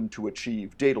allows them to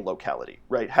achieve data locality,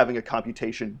 right? Having a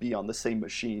computation be on the same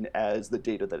machine as the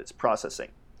data that it's processing.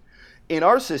 In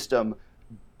our system,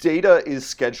 data is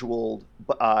scheduled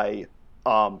by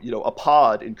a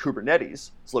pod in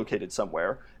Kubernetes. It's located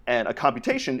somewhere. And a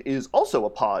computation is also a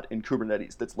pod in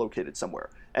Kubernetes that's located somewhere.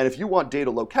 And if you want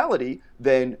data locality,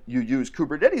 then you use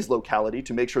Kubernetes locality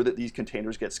to make sure that these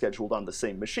containers get scheduled on the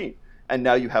same machine. And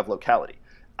now you have locality.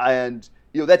 And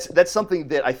that's something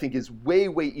that I think is way,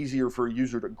 way easier for a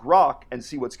user to grok and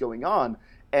see what's going on.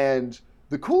 And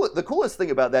the coolest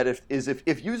thing about that is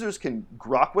if users can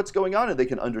grok what's going on and they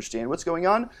can understand what's going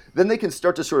on, then they can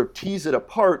start to sort of tease it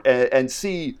apart and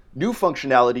see new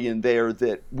functionality in there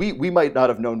that we might not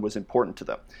have known was important to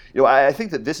them. I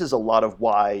think that this is a lot of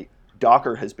why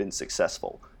Docker has been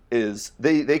successful, is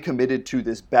they committed to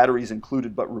this batteries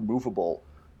included but removable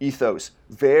ethos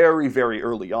very, very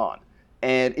early on.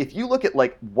 And if you look at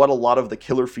like what a lot of the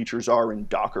killer features are in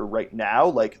Docker right now,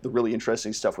 like the really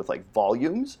interesting stuff with like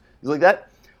volumes, like that,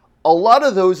 a lot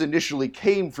of those initially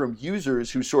came from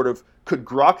users who sort of could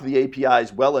grok the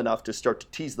APIs well enough to start to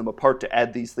tease them apart to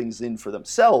add these things in for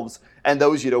themselves. And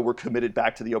those, were committed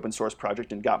back to the open source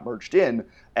project and got merged in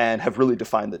and have really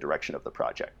defined the direction of the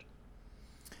project.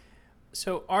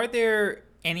 So are there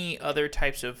any other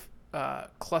types of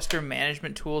cluster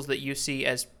management tools that you see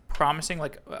as promising,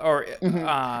 like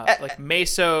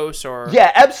Mesos or?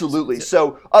 Yeah, absolutely.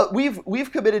 So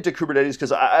we've committed to Kubernetes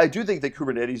because I do think that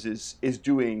Kubernetes is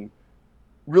doing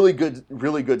really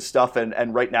good stuff,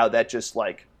 and right now that just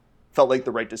felt like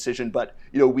the right decision. But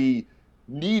we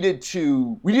needed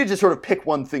to sort of pick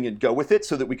one thing and go with it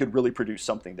so that we could really produce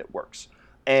something that works.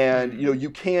 And you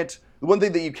can't. The one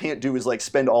thing that you can't do is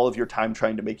spend all of your time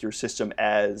trying to make your system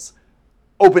as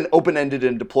open-ended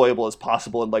and deployable as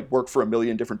possible and work for a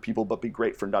million different people but be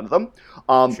great for none of them.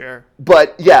 Sure.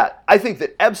 But yeah, I think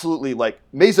that absolutely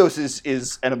Mesos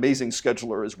is an amazing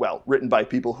scheduler as well, written by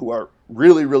people who are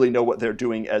really know what they're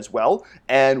doing as well.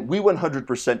 And we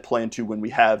 100% plan to, when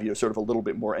we have sort of a little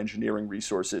bit more engineering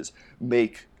resources,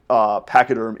 make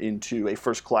Pachyderm into a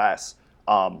first-class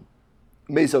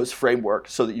Mesos framework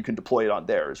so that you can deploy it on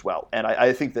there as well. And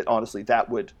I think that honestly that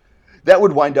would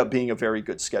wind up being a very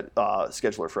good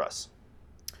scheduler for us.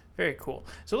 Very cool.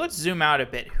 So let's zoom out a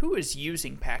bit. Who is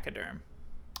using Pachyderm?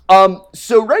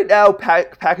 So right now,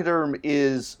 Pachyderm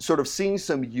is sort of seeing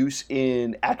some use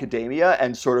in academia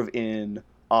and sort of in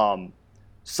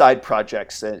side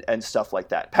projects and stuff like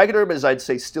that. Pachyderm is, I'd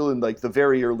say, still in the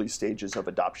very early stages of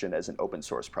adoption as an open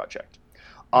source project.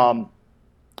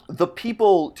 The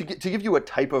people, to give you a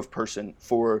type of person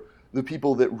for the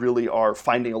people that really are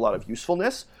finding a lot of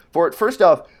usefulness for it, first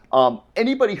off,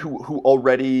 anybody who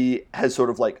already has sort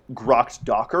of grokked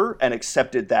Docker and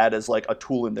accepted that as a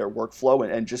tool in their workflow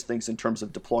and just thinks in terms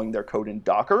of deploying their code in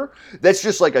Docker, that's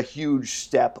just a huge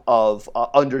step of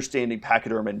understanding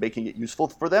Pachyderm and making it useful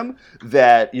for them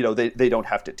that they don't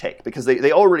have to take, because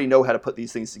they already know how to put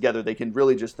these things together. They can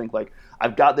really just think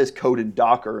I've got this code in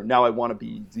Docker, now I want to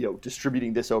be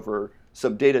distributing this over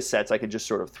some data sets, I can just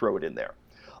sort of throw it in there.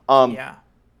 Yeah.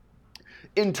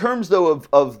 In terms, though,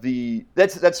 of the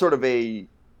that's sort of a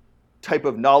type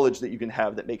of knowledge that you can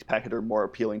have that makes Pachyderm more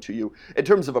appealing to you. In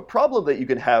terms of a problem that you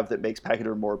can have that makes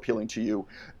Pachyderm more appealing to you,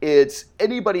 it's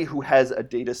anybody who has a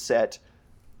data set,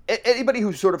 anybody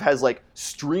who sort of has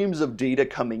streams of data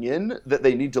coming in that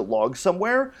they need to log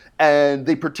somewhere, and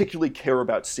they particularly care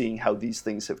about seeing how these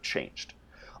things have changed.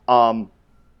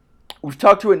 We've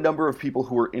talked to a number of people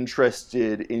who are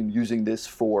interested in using this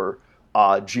for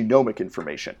genomic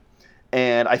information.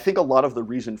 And I think a lot of the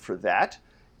reason for that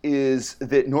is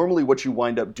that normally what you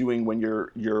wind up doing when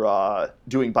you're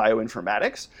doing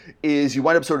bioinformatics is you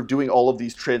wind up sort of doing all of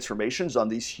these transformations on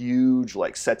these huge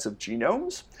sets of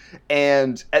genomes.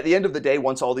 And at the end of the day,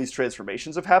 once all these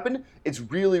transformations have happened, it's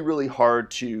really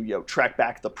hard to track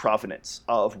back the provenance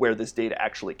of where this data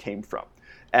actually came from.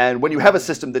 And when you have a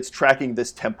system that's tracking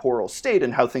this temporal state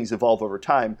and how things evolve over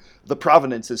time, the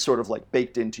provenance is sort of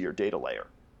baked into your data layer.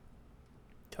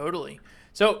 Totally.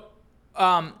 So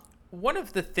one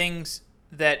of the things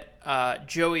that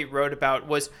Joey wrote about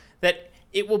was that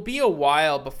it will be a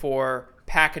while before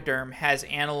Pachyderm has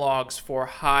analogs for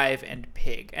Hive and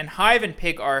Pig. And Hive and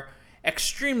Pig are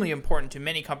extremely important to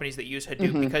many companies that use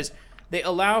Hadoop because they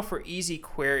allow for easy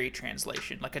query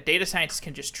translation. A data scientist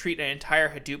can just treat an entire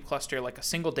Hadoop cluster like a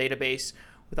single database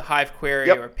with a Hive query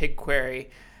or a Pig query.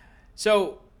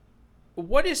 So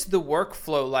what is the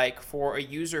workflow like for a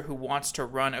user who wants to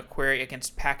run a query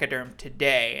against Pachyderm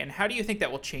today, and how do you think that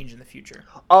will change in the future?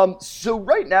 So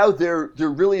right now, there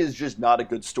really is just not a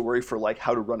good story for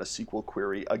how to run a SQL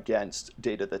query against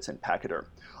data that's in Pachyderm.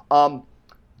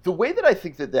 The way that I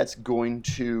think that that's going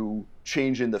to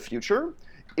change in the future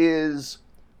is,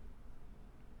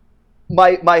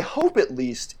 my hope at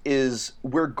least is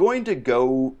we're going to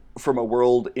go from a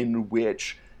world in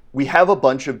which we have a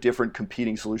bunch of different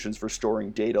competing solutions for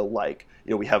storing data,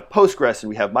 we have Postgres and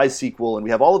we have MySQL and we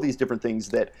have all of these different things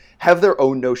that have their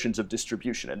own notions of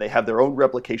distribution and they have their own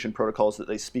replication protocols that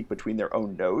they speak between their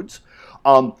own nodes.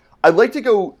 I'd like to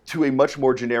go to a much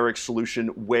more generic solution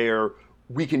where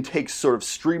we can take sort of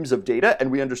streams of data and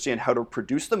we understand how to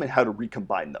produce them and how to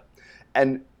recombine them.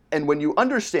 And when you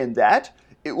understand that,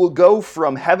 it will go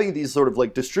from having these sort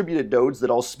of distributed nodes that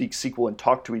all speak SQL and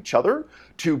talk to each other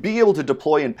to being able to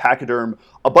deploy in Pachyderm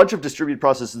a bunch of distributed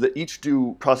processes that each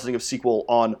do processing of SQL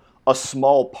on a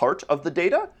small part of the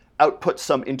data, output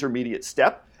some intermediate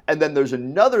step, and then there's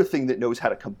another thing that knows how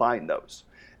to combine those.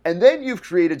 And then you've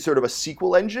created sort of a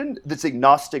SQL engine that's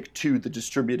agnostic to the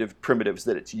distributive primitives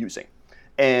that it's using.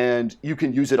 And you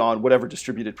can use it on whatever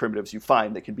distributed primitives you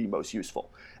find that can be most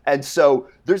useful. And so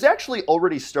there's actually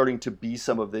already starting to be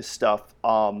some of this stuff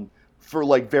for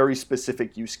like very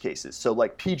specific use cases. So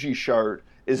like PG Shard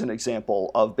is an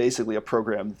example of basically a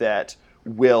program that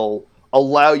will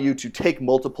allow you to take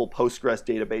multiple Postgres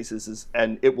databases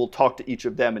and it will talk to each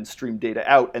of them and stream data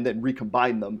out and then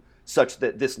recombine them such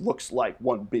that this looks like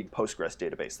one big Postgres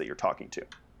database that you're talking to.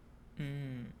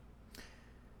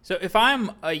 So if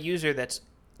I'm a user that's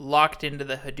locked into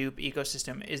the Hadoop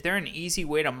ecosystem, is there an easy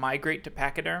way to migrate to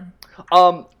Pachyderm?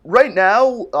 Right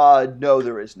now, no,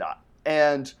 there is not.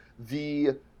 And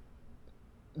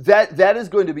that is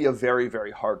going to be a very,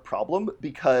 very hard problem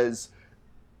because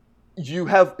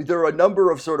there are a number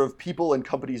of sort of people and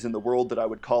companies in the world that I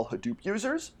would call Hadoop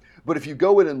users. But if you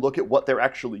go in and look at what they're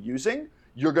actually using,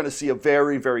 you're going to see a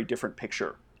very, very different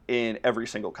picture in every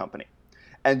single company.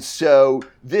 And so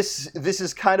this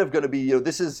is kind of going to be,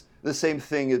 this is the same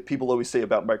thing that people always say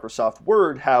about Microsoft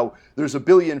Word, how there's a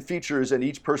billion features and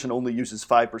each person only uses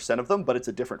 5% of them, but it's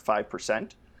a different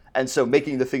 5%. And so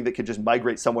making the thing that can just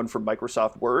migrate someone from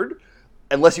Microsoft Word,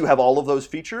 unless you have all of those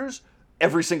features,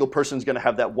 every single person is going to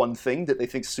have that one thing that they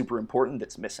think is super important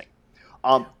that's missing.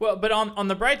 Well, but on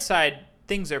the bright side,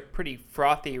 things are pretty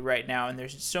frothy right now, and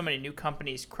there's so many new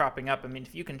companies cropping up. I mean,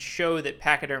 if you can show that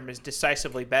Pachyderm is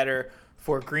decisively better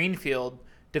for greenfield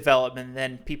development,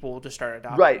 then people will just start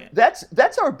adopting it.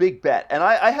 That's our big bet. And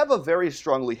I have a very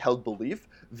strongly held belief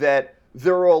that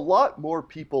there are a lot more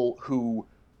people who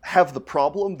have the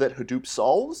problem that Hadoop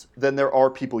solves than there are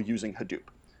people using Hadoop.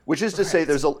 Which is to say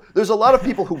there's a lot of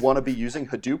people who want to be using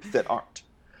Hadoop that aren't.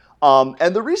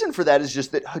 And the reason for that is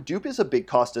just that Hadoop is a big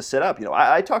cost to set up.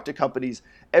 I talk to companies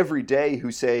every day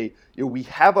who say, we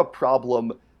have a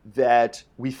problem that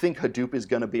we think Hadoop is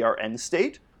going to be our end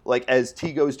state. Like as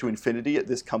T goes to infinity at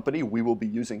this company, we will be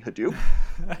using Hadoop.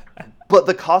 But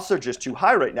the costs are just too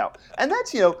high right now. And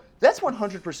that's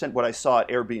 100% what I saw at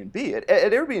Airbnb.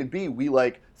 At Airbnb, we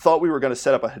thought we were going to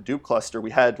set up a Hadoop cluster.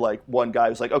 We had one guy who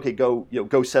was like, okay, go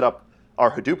set up our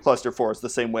Hadoop cluster for us the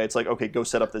same way it's like, okay, go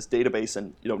set up this database,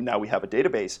 and now we have a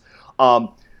database.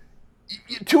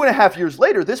 2.5 years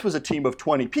later, this was a team of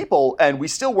 20 people, and we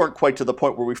still weren't quite to the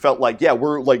point where we felt like, yeah,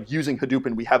 we're using Hadoop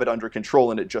and we have it under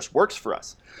control and it just works for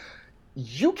us.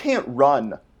 You can't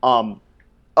run a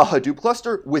Hadoop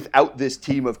cluster without this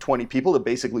team of 20 people to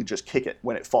basically just kick it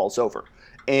when it falls over.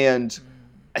 And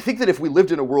I think that if we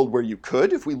lived in a world where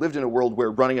if we lived in a world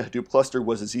where running a Hadoop cluster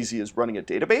was as easy as running a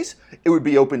database, it would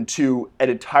be open to an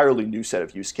entirely new set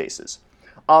of use cases.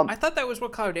 I thought that was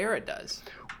what Cloudera does.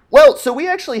 Well, so we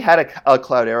actually had a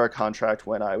Cloudera contract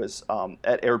when I was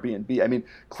at Airbnb. I mean,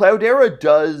 Cloudera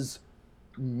does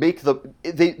make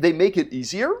they make it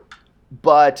easier,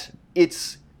 but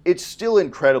it's still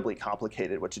incredibly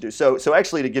complicated what to do. So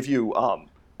actually, to give you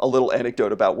a little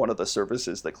anecdote about one of the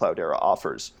services that Cloudera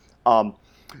offers, what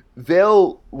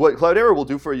Cloudera will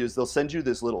do for you is they'll send you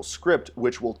this little script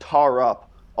which will tar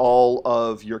up all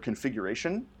of your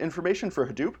configuration information for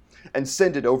Hadoop and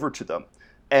send it over to them.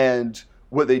 And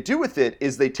what they do with it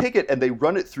is they take it and they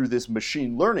run it through this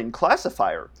machine learning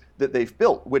classifier that they've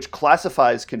built, which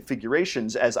classifies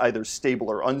configurations as either stable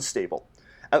or unstable.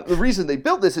 The reason they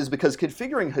built this is because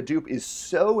configuring Hadoop is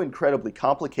so incredibly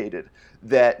complicated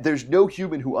that there's no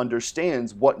human who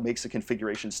understands what makes a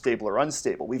configuration stable or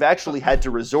unstable. We've actually had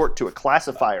to resort to a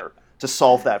classifier to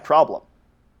solve that problem.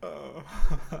 Oh.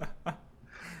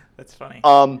 That's funny.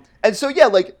 And so yeah,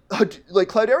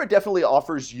 Cloudera definitely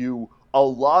offers you a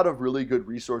lot of really good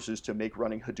resources to make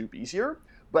running Hadoop easier,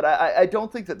 but I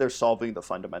don't think that they're solving the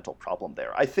fundamental problem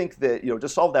there. I think that to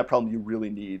solve that problem, you really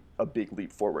need a big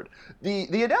leap forward.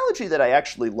 The analogy that I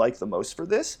actually like the most for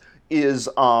this is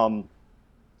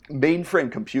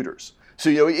mainframe computers. So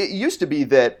it used to be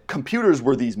that computers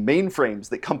were these mainframes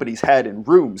that companies had in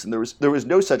rooms, and there was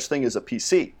no such thing as a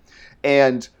PC.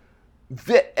 And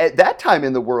at that time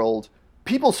in the world,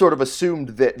 people sort of assumed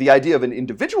that the idea of an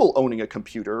individual owning a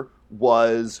computer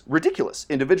was ridiculous.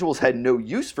 Individuals had no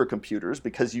use for computers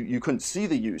because you couldn't see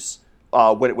the use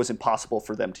when it was impossible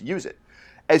for them to use it.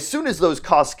 As soon as those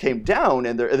costs came down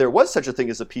and there was such a thing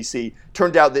as a PC,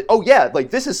 turned out that, oh yeah,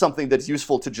 this is something that's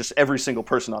useful to just every single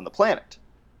person on the planet.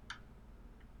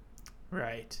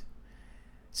 Right.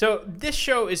 So this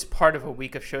show is part of a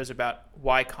week of shows about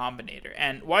Y Combinator.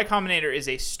 And Y Combinator is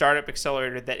a startup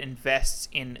accelerator that invests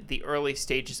in the early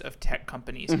stages of tech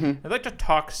companies. Mm-hmm. I'd like to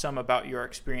talk some about your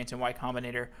experience in Y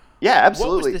Combinator. Yeah,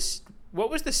 absolutely. What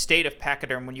was the state of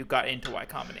Pachyderm when you got into Y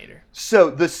Combinator? So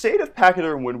the state of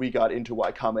Pachyderm when we got into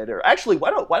Y Combinator, actually,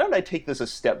 why don't I take this a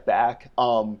step back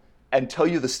and tell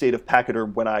you the state of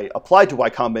Pachyderm when I applied to Y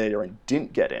Combinator and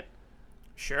didn't get in.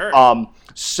 Sure.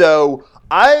 So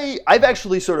I've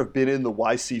actually sort of been in the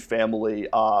YC family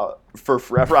for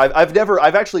forever. I've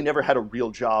actually never had a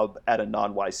real job at a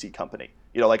non-YC company.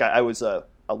 Like I was a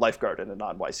lifeguard in a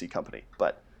non-YC company,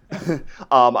 but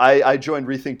I joined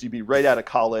RethinkDB right out of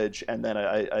college, and then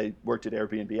I worked at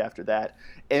Airbnb after that.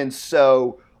 And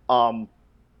so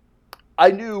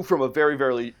I knew from a very,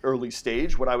 very early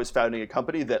stage when I was founding a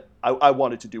company that I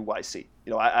wanted to do YC.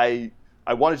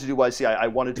 I wanted to do YC. I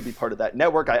wanted to be part of that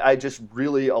network. I just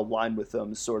really aligned with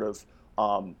them sort of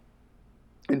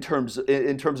in terms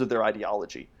of their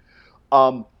ideology.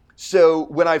 So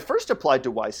when I first applied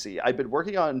to YC, I'd been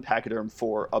working on Pachyderm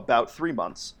for about 3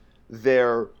 months.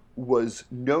 There was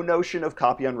no notion of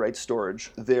copy on write storage.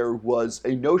 There was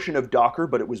a notion of Docker,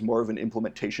 but it was more of an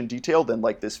implementation detail than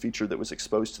like this feature that was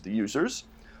exposed to the users,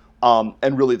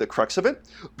 and really the crux of it.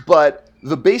 But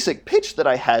the basic pitch that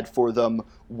I had for them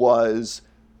was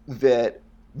that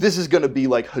this is going to be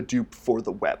like Hadoop for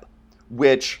the web,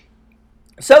 which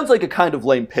sounds like a kind of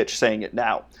lame pitch saying it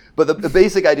now. But the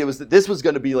basic idea was that this was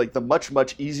going to be like the much,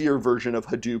 much easier version of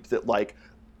Hadoop that like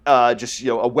just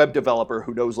a web developer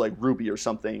who knows like Ruby or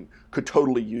something could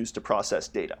totally use to process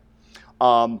data.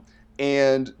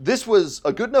 And this was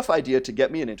a good enough idea to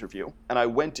get me an interview. And I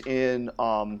went in.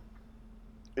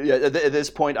 At this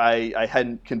point, I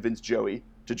hadn't convinced Joey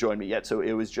to join me yet, so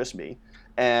it was just me.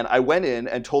 And I went in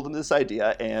and told them this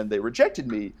idea, and they rejected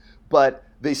me. But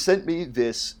they sent me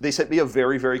a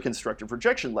very, very constructive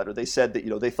rejection letter. They said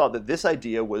that they thought that this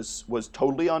idea was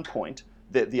totally on point.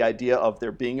 That the idea of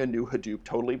there being a new Hadoop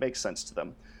totally makes sense to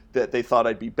them, that they thought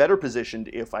I'd be better positioned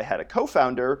if I had a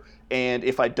co-founder and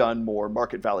if I'd done more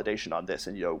market validation on this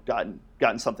and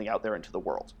gotten something out there into the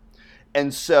world.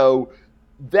 And so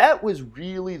that was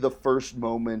really the first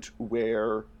moment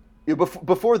where,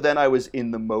 before then I was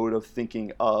in the mode of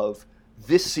thinking of,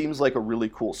 this seems like a really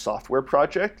cool software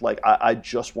project, like I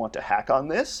just want to hack on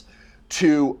this,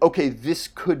 to, okay, this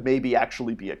could maybe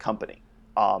actually be a company.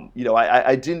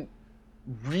 I didn't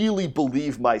really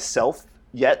believe myself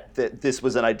yet that this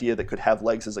was an idea that could have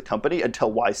legs as a company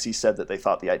until YC said that they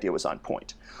thought the idea was on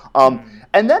point.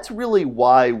 And that's really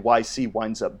why YC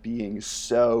winds up being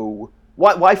so,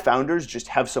 why founders just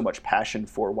have so much passion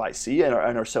for YC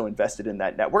and are so invested in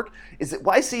that network, is that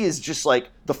YC is just like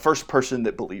the first person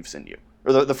that believes in you,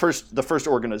 or the first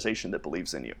organization that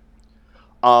believes in you.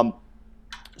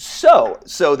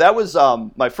 So that was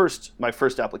my first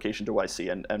application to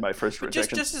YC and my first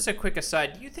rejection. Just as a quick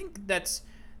aside, do you think that's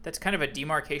kind of a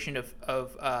demarcation of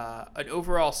an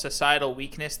overall societal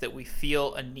weakness that we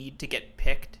feel a need to get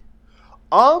picked?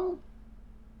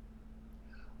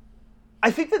 I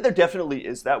think that there definitely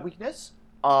is that weakness.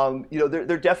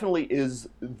 There definitely is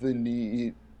the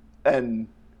need, and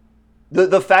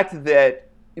the fact that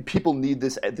people need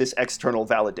this external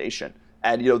validation.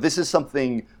 And this is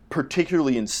something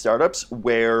particularly in startups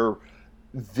where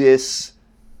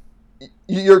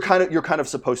you're kind of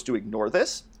supposed to ignore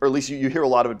this, or at least you hear a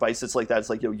lot of advice that's like that. It's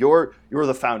like, you're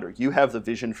the founder, you have the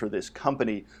vision for this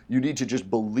company, you need to just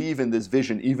believe in this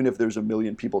vision even if there's a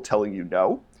million people telling you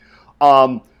no.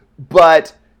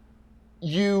 But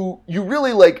you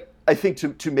really, like, I think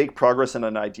to make progress in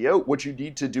an idea, what you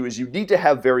need to do is you need to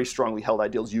have very strongly held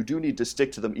ideals. You do need to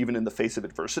stick to them even in the face of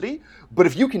adversity. But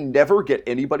if you can never get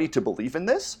anybody to believe in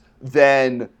this,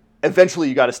 then eventually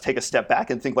you got to take a step back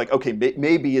and think like, okay,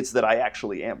 maybe it's that I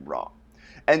actually am wrong.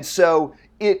 And so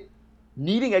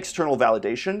needing external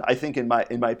validation, I think in my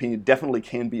opinion, definitely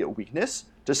can be a weakness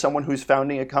to someone who's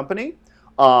founding a company.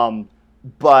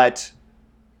 But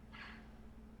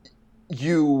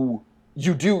you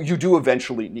do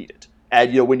eventually need it.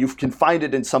 And when you can find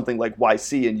it in something like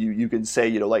YC, and you can say,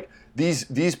 like,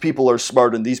 these people are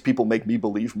smart and these people make me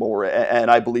believe more, and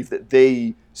I believe that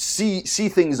they see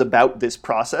things about this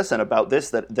process and about this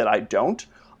that I don't.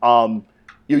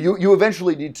 You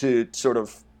eventually need to sort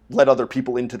of let other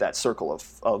people into that circle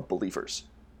of believers.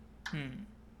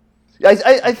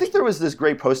 I think there was this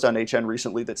great post on HN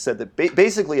recently that said that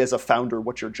basically as a founder,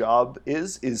 what your job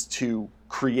is to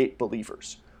create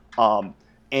believers.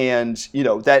 And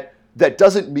that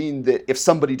doesn't mean that if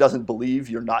somebody doesn't believe,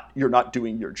 you're not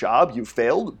doing your job, you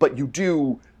failed, but you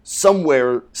do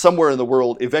somewhere in the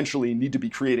world eventually need to be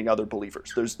creating other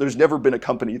believers. There's never been a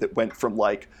company that went from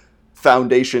like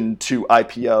foundation to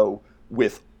IPO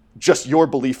with just your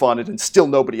belief on it and still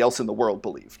nobody else in the world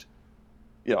believed.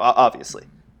 Obviously.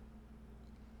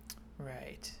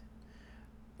 Right.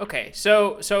 Okay.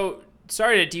 So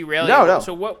sorry to derail you.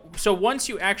 No. So once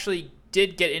you actually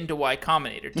did get into Y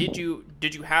Combinator, did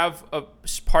you have a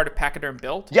part of Pachyderm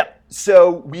built? Yep.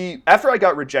 So after I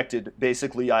got rejected,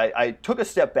 basically, I took a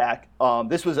step back.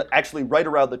 This was actually right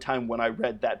around the time when I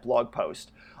read that blog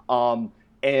post,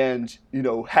 and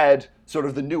had sort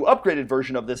of the new upgraded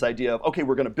version of this idea of, okay,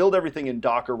 we're going to build everything in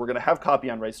Docker, we're going to have copy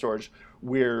on write storage,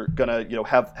 we're going to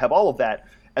have all of that,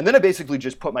 and then I basically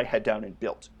just put my head down and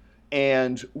built.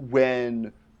 And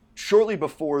when shortly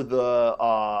before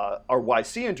our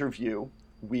YC interview,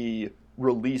 we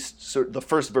released the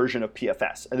first version of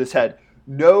PFS, and this had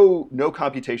no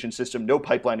computation system, no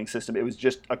pipelining system. It was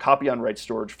just a copy on write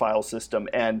storage file system.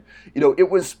 And, it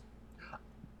was,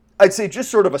 I'd say, just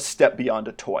sort of a step beyond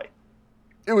a toy.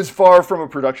 It was far from a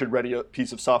production ready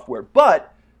piece of software,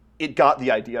 but it got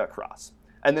the idea across.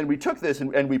 And then we took this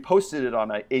and we posted it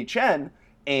on a HN,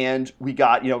 and we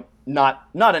got, not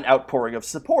an outpouring of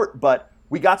support, but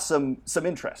we got some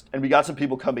interest, and we got some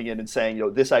people coming in and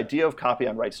saying, this idea of copy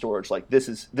on write storage, like this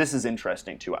is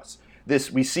interesting to us.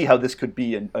 We see how this could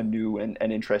be a new and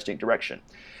interesting direction.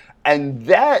 And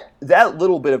that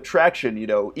little bit of traction,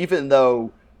 even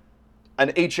though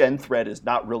an HN thread is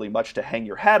not really much to hang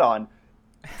your hat on,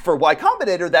 for Y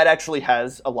Combinator, that actually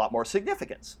has a lot more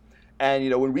significance.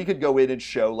 And when we could go in and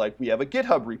show, like, we have a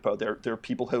GitHub repo, there are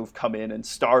people who've come in and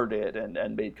starred it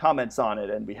and made comments on it,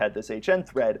 and we had this HN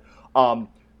thread,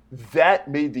 that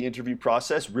made the interview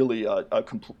process really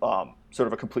sort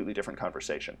of a completely different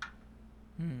conversation.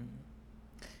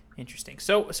 Interesting.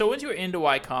 So once you were into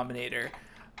Y Combinator,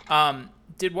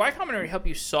 did Y Combinator help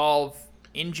you solve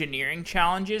engineering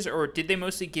challenges, or did they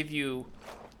mostly give you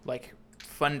like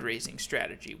fundraising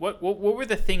strategy? What were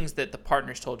the things that the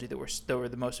partners told you that were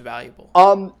the most valuable?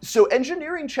 So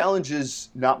engineering challenges,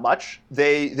 not much.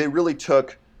 They really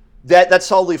took that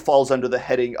solidly falls under the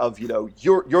heading of,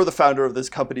 you're the founder of this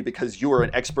company because you are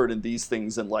an expert in these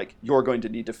things, and like you're going to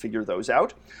need to figure those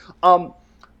out.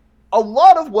 A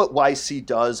lot of what YC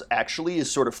does actually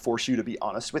is sort of force you to be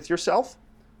honest with yourself.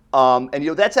 And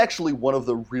that's actually one of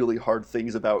the really hard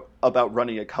things about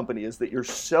running a company, is that you're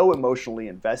so emotionally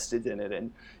invested in it,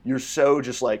 and you're so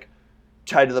just like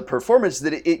tied to the performance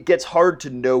that it gets hard to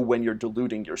know when you're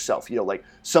deluding yourself. Like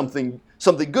something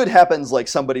good happens, like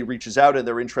somebody reaches out and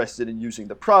they're interested in using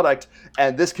the product,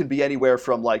 and this can be anywhere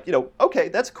from like, okay,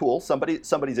 that's cool,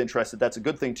 somebody's interested, that's a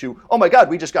good thing, to, oh my God,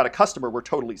 we just got a customer, we're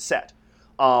totally set.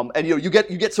 And you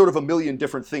get sort of a million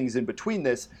different things in between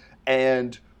this,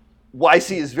 and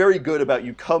YC is very good about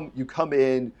you come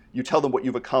in, you tell them what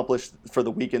you've accomplished for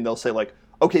the week, and they'll say like,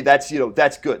 okay, that's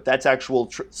that's good, that's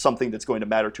actual something that's going to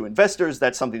matter to investors,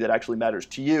 that's something that actually matters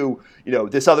to you.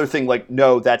 This other thing, like,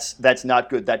 no, that's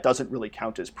not good, that doesn't really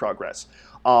count as progress.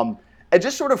 And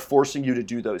just sort of forcing you to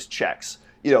do those checks.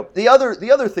 The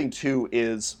other thing too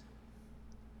is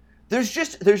there's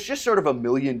just sort of a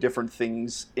million different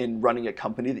things in running a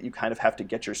company that you kind of have to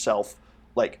get yourself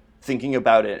like thinking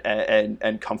about it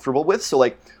and comfortable with. So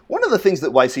like one of the things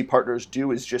that YC partners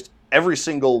do is just every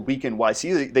single week in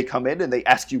YC, they come in and they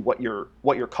ask you what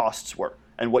your costs were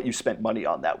and what you spent money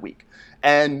on that week.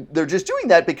 And they're just doing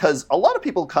that because a lot of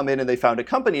people come in and they found a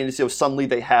company, and suddenly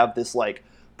they have this like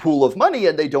pool of money,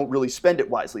 and they don't really spend it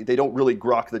wisely. They don't really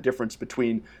grok the difference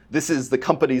between, this is the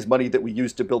company's money that we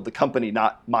use to build the company,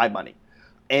 not my money.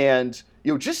 And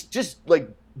just like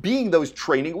being those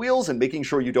training wheels and making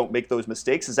sure you don't make those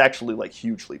mistakes is actually like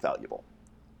hugely valuable.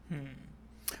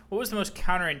 What was the most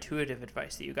counterintuitive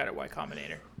advice that you got at Y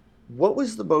Combinator? What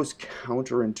was the most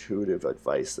counterintuitive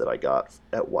advice that I got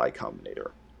at Y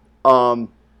Combinator?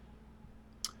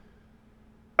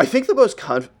 I think the most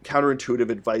counterintuitive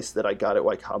advice that I got at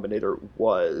Y Combinator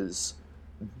was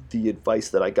the advice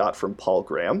that I got from Paul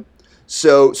Graham.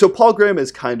 So Paul Graham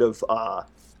is kind of,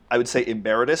 I would say,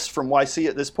 emeritus from YC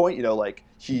at this point. Like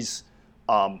he's,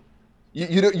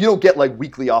 you don't get like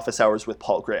weekly office hours with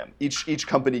Paul Graham. Each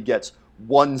company gets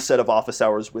one set of office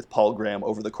hours with Paul Graham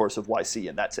over the course of YC,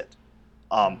 and that's it.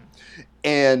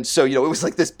 And so, it was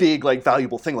like this big, like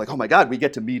valuable thing, like, oh my God, we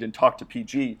get to meet and talk to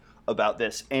PG about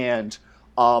this. And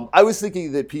I was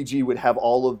thinking that PG would have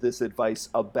all of this advice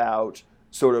about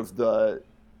sort of the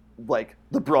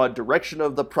broad direction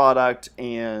of the product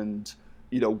and,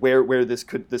 where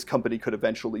this company could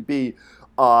eventually be.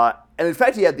 And in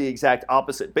fact, he had the exact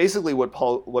opposite. Basically, what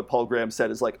Paul Graham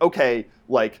said is like, okay,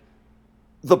 like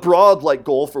the broad like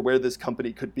goal for where this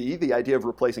company could be, the idea of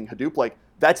replacing Hadoop, like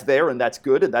that's there and that's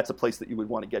good and that's a place that you would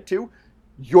want to get to.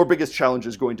 Your biggest challenge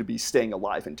is going to be staying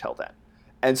alive until then.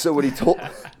 And so what he told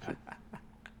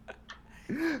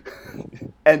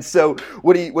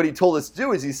what he told us to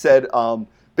do is he said,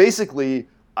 basically,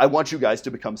 I want you guys to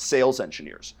become sales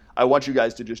engineers. I want you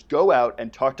guys to just go out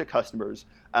and talk to customers,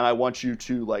 and I want you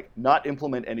to like not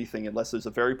implement anything unless there's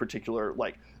a very particular,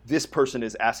 like, this person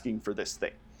is asking for this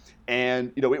thing.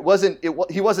 And he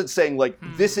wasn't saying like,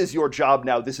 this is your job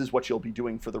now, this is what you'll be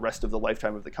doing for the rest of the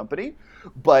lifetime of the company.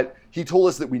 But he told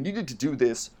us that we needed to do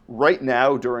this right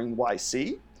now during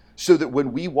YC, so that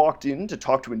when we walked in to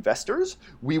talk to investors,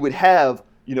 we would have,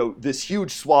 this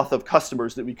huge swath of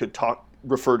customers that we could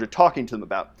refer to talking to them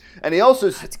about. And he also...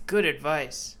 That's good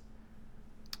advice.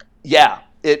 Yeah,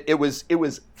 it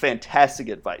was fantastic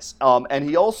advice. And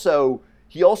he also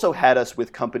had us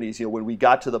with companies, when we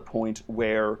got to the point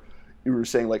where we were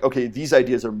saying like, okay, these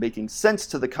ideas are making sense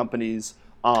to the companies.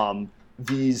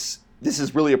 This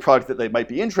is really a product that they might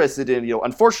be interested in.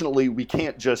 Unfortunately, we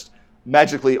can't just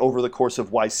magically over the course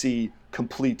of YC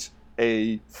complete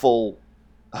a full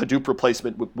Hadoop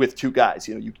replacement with two guys.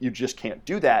 You just can't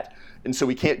do that. And so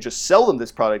we can't just sell them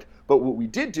this product. But what we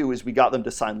did do is we got them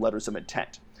to sign letters of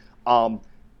intent.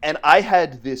 And I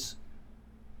had this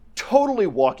totally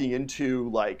walking into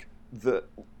like the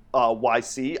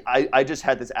YC. I just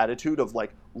had this attitude of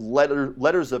like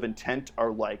letters of intent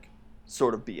are like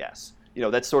sort of BS.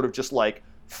 That's sort of just like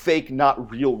fake,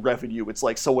 not real revenue. It's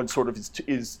like someone sort of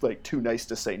is like too nice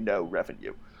to say no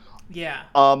revenue. Yeah.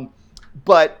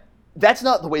 But that's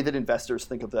not the way that investors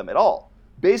think of them at all.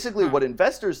 Basically, what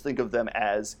investors think of them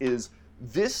as is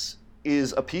this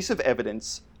is a piece of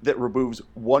evidence that removes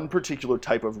one particular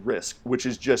type of risk, which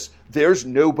is just there's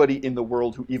nobody in the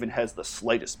world who even has the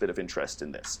slightest bit of interest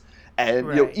in this.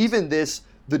 And even this,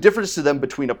 the difference to them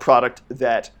between a product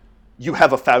that you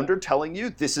have a founder telling you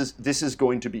this is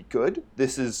going to be good,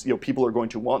 this is people are going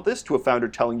to want this, to a founder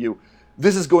telling you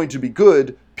this is going to be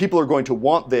good, people are going to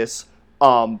want this.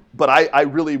 But I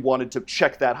really wanted to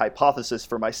check that hypothesis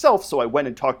for myself, so I went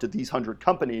and talked to these 100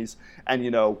 companies, and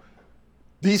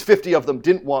these 50 of them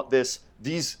didn't want this,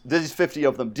 these 50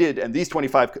 of them did, and these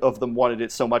 25 of them wanted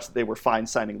it so much that they were fine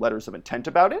signing letters of intent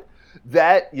about it.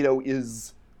 That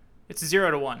is... It's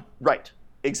 0 to 1. Right,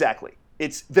 exactly.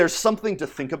 There's something to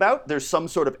think about. There's some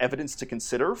sort of evidence to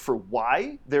consider for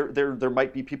why there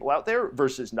might be people out there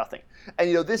versus nothing.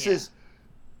 And this is...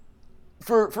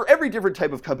 For every different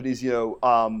type of companies,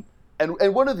 and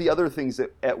one of the other things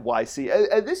at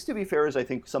YC, and this, to be fair, is I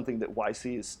think something that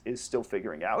YC is still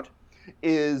figuring out,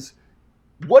 is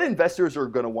what investors are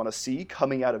going to want to see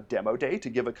coming out of demo day to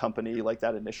give a company like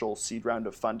that initial seed round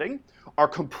of funding are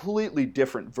completely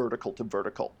different vertical to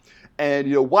vertical. And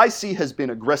YC has been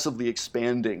aggressively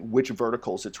expanding which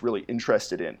verticals it's really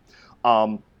interested in.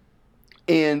 But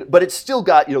it's still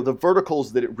got the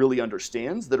verticals that it really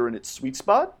understands that are in its sweet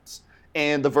spots,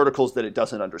 and the verticals that it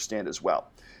doesn't understand as well.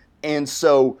 And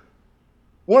so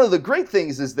one of the great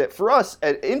things is that for us,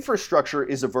 infrastructure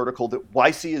is a vertical that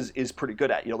YC is pretty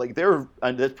good at. There are,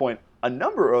 at this point, a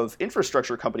number of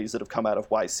infrastructure companies that have come out of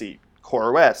YC,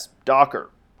 CoreOS, Docker,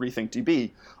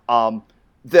 RethinkDB,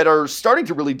 that are starting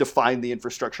to really define the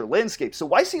infrastructure landscape. So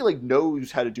YC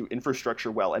knows how to do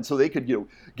infrastructure well. And so they could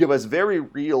give us very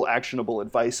real actionable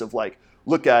advice of like,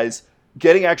 look guys,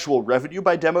 getting actual revenue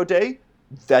by demo day,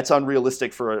 that's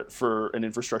unrealistic for an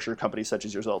infrastructure company such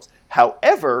as yourselves.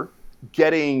 However,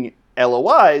 getting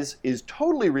LOIs is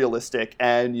totally realistic,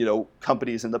 and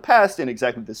companies in the past in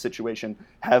exactly this situation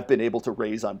have been able to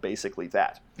raise on basically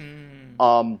that.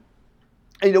 And,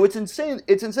 it's insane.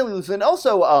 It's insanely loose. And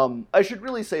also, I should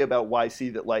really say about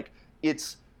YC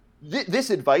that this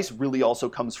advice really also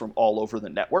comes from all over the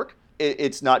network.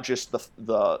 It's not just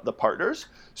the partners.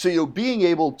 So being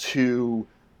able to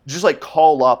just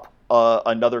call up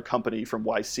another company from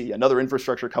YC, another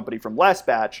infrastructure company from last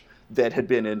batch that had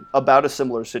been in about a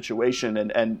similar situation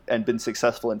and been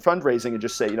successful in fundraising, and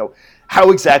just say,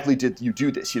 how exactly did you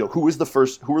do this? Who are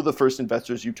the first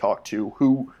investors you talked to?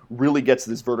 Who really gets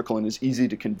this vertical and is easy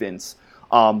to convince?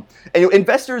 And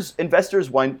investors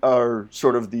are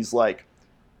sort of these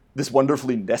this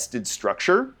wonderfully nested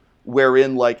structure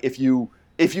wherein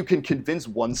if you can convince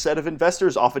one set of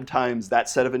investors, oftentimes that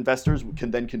set of investors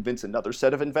can then convince another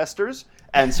set of investors,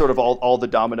 and sort of all the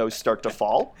dominoes start to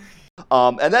fall.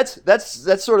 And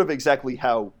that's sort of exactly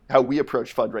how we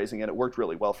approach fundraising, and it worked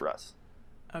really well for us.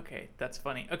 Okay, that's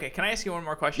funny. Okay, can I ask you one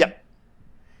more question? Yep.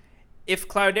 If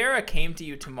Cloudera came to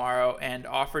you tomorrow and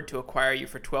offered to acquire you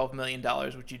for $12 million,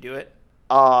 would you do it?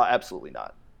 Absolutely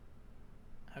not.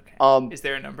 Okay. Is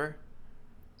there a number?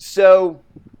 So...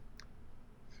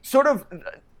 Sort of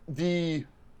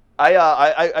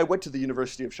I went to the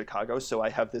University of Chicago, so I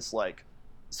have this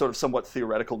sort of somewhat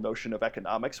theoretical notion of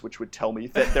economics, which would tell me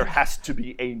that there has to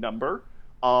be a number.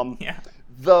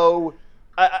 Though,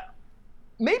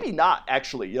 maybe not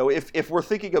actually. If we're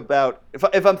thinking about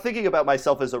if I'm thinking about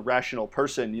myself as a rational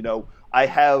person, I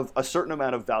have a certain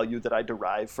amount of value that I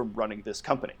derive from running this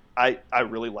company. I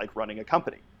really like running a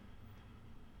company.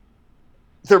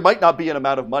 there might not be an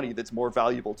amount of money that's more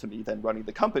valuable to me than running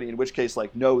the company, in which case,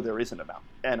 like, no, there is an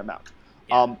amount.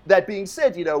 Yeah. That being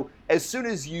said, as soon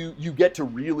as you get to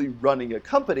really running a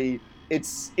company,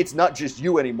 it's not just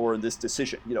you anymore in this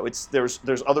decision.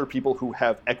 There's other people who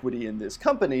have equity in this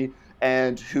company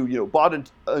and who bought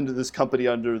into this company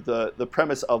under the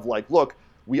premise of like, look,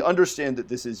 we understand that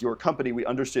this is your company, we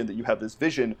understand that you have this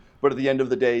vision, but at the end of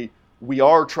the day, we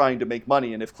are trying to make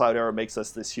money, and if Cloudera makes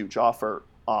us this huge offer,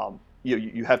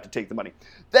 you have to take the money.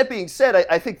 That being said,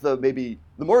 I think maybe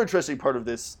the more interesting part of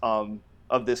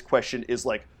this question is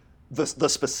like the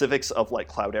specifics of like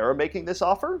Cloudera making this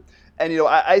offer. And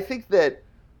I think that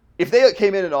if they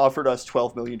came in and offered us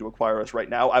 $12 million to acquire us right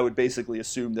now, I would basically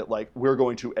assume that like we're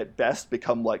going to at best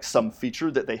become like some feature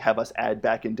that they have us add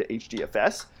back into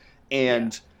HDFS.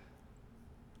 And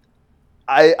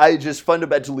I just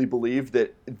fundamentally believe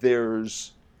that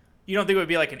there's... You don't think it would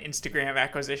be like an Instagram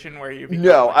acquisition where you...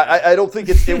 No, I don't think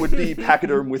it would be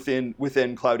Pachyderm within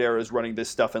Cloudera's running this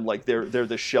stuff, and like they're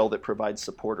the shell that provides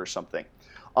support or something.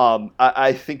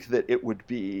 I think that it would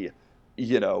be,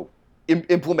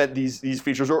 implement these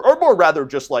features, or more rather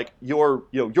just like you're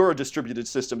a distributed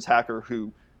systems hacker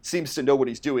who seems to know what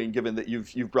he's doing, given that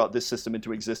you've brought this system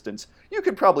into existence. You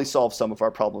could probably solve some of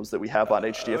our problems that we have on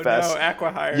HDFS. Oh no,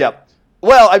 acqui-hire. Yep.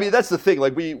 Well, I mean, that's the thing.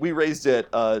 Like, we raised it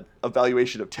a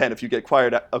valuation of 10. If you get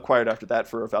acquired after that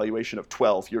for a valuation of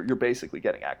 12, you're basically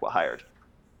getting acqui-hired.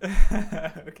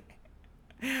 Okay.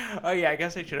 Oh yeah, I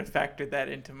guess I should have factored that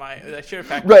into I should have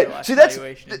factored the last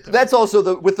valuation. That's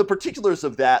also with the particulars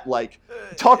of that. Like,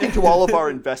 talking to all of our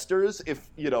investors, if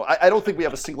I don't think we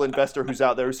have a single investor who's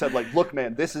out there who said like, look,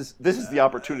 man, this is the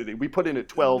opportunity. We put in at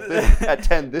 12, at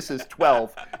 10, this is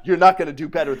 12. You're not going to do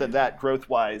better than that growth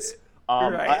wise.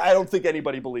 Right. I don't think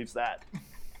anybody believes that.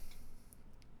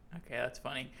 Okay, that's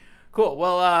funny. Cool.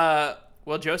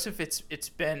 Well, Joseph, it's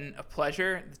been a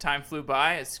pleasure. The time flew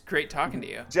by. It's great talking to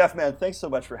you. Jeff, man, thanks so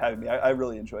much for having me. I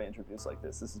really enjoy interviews like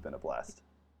this. This has been a blast.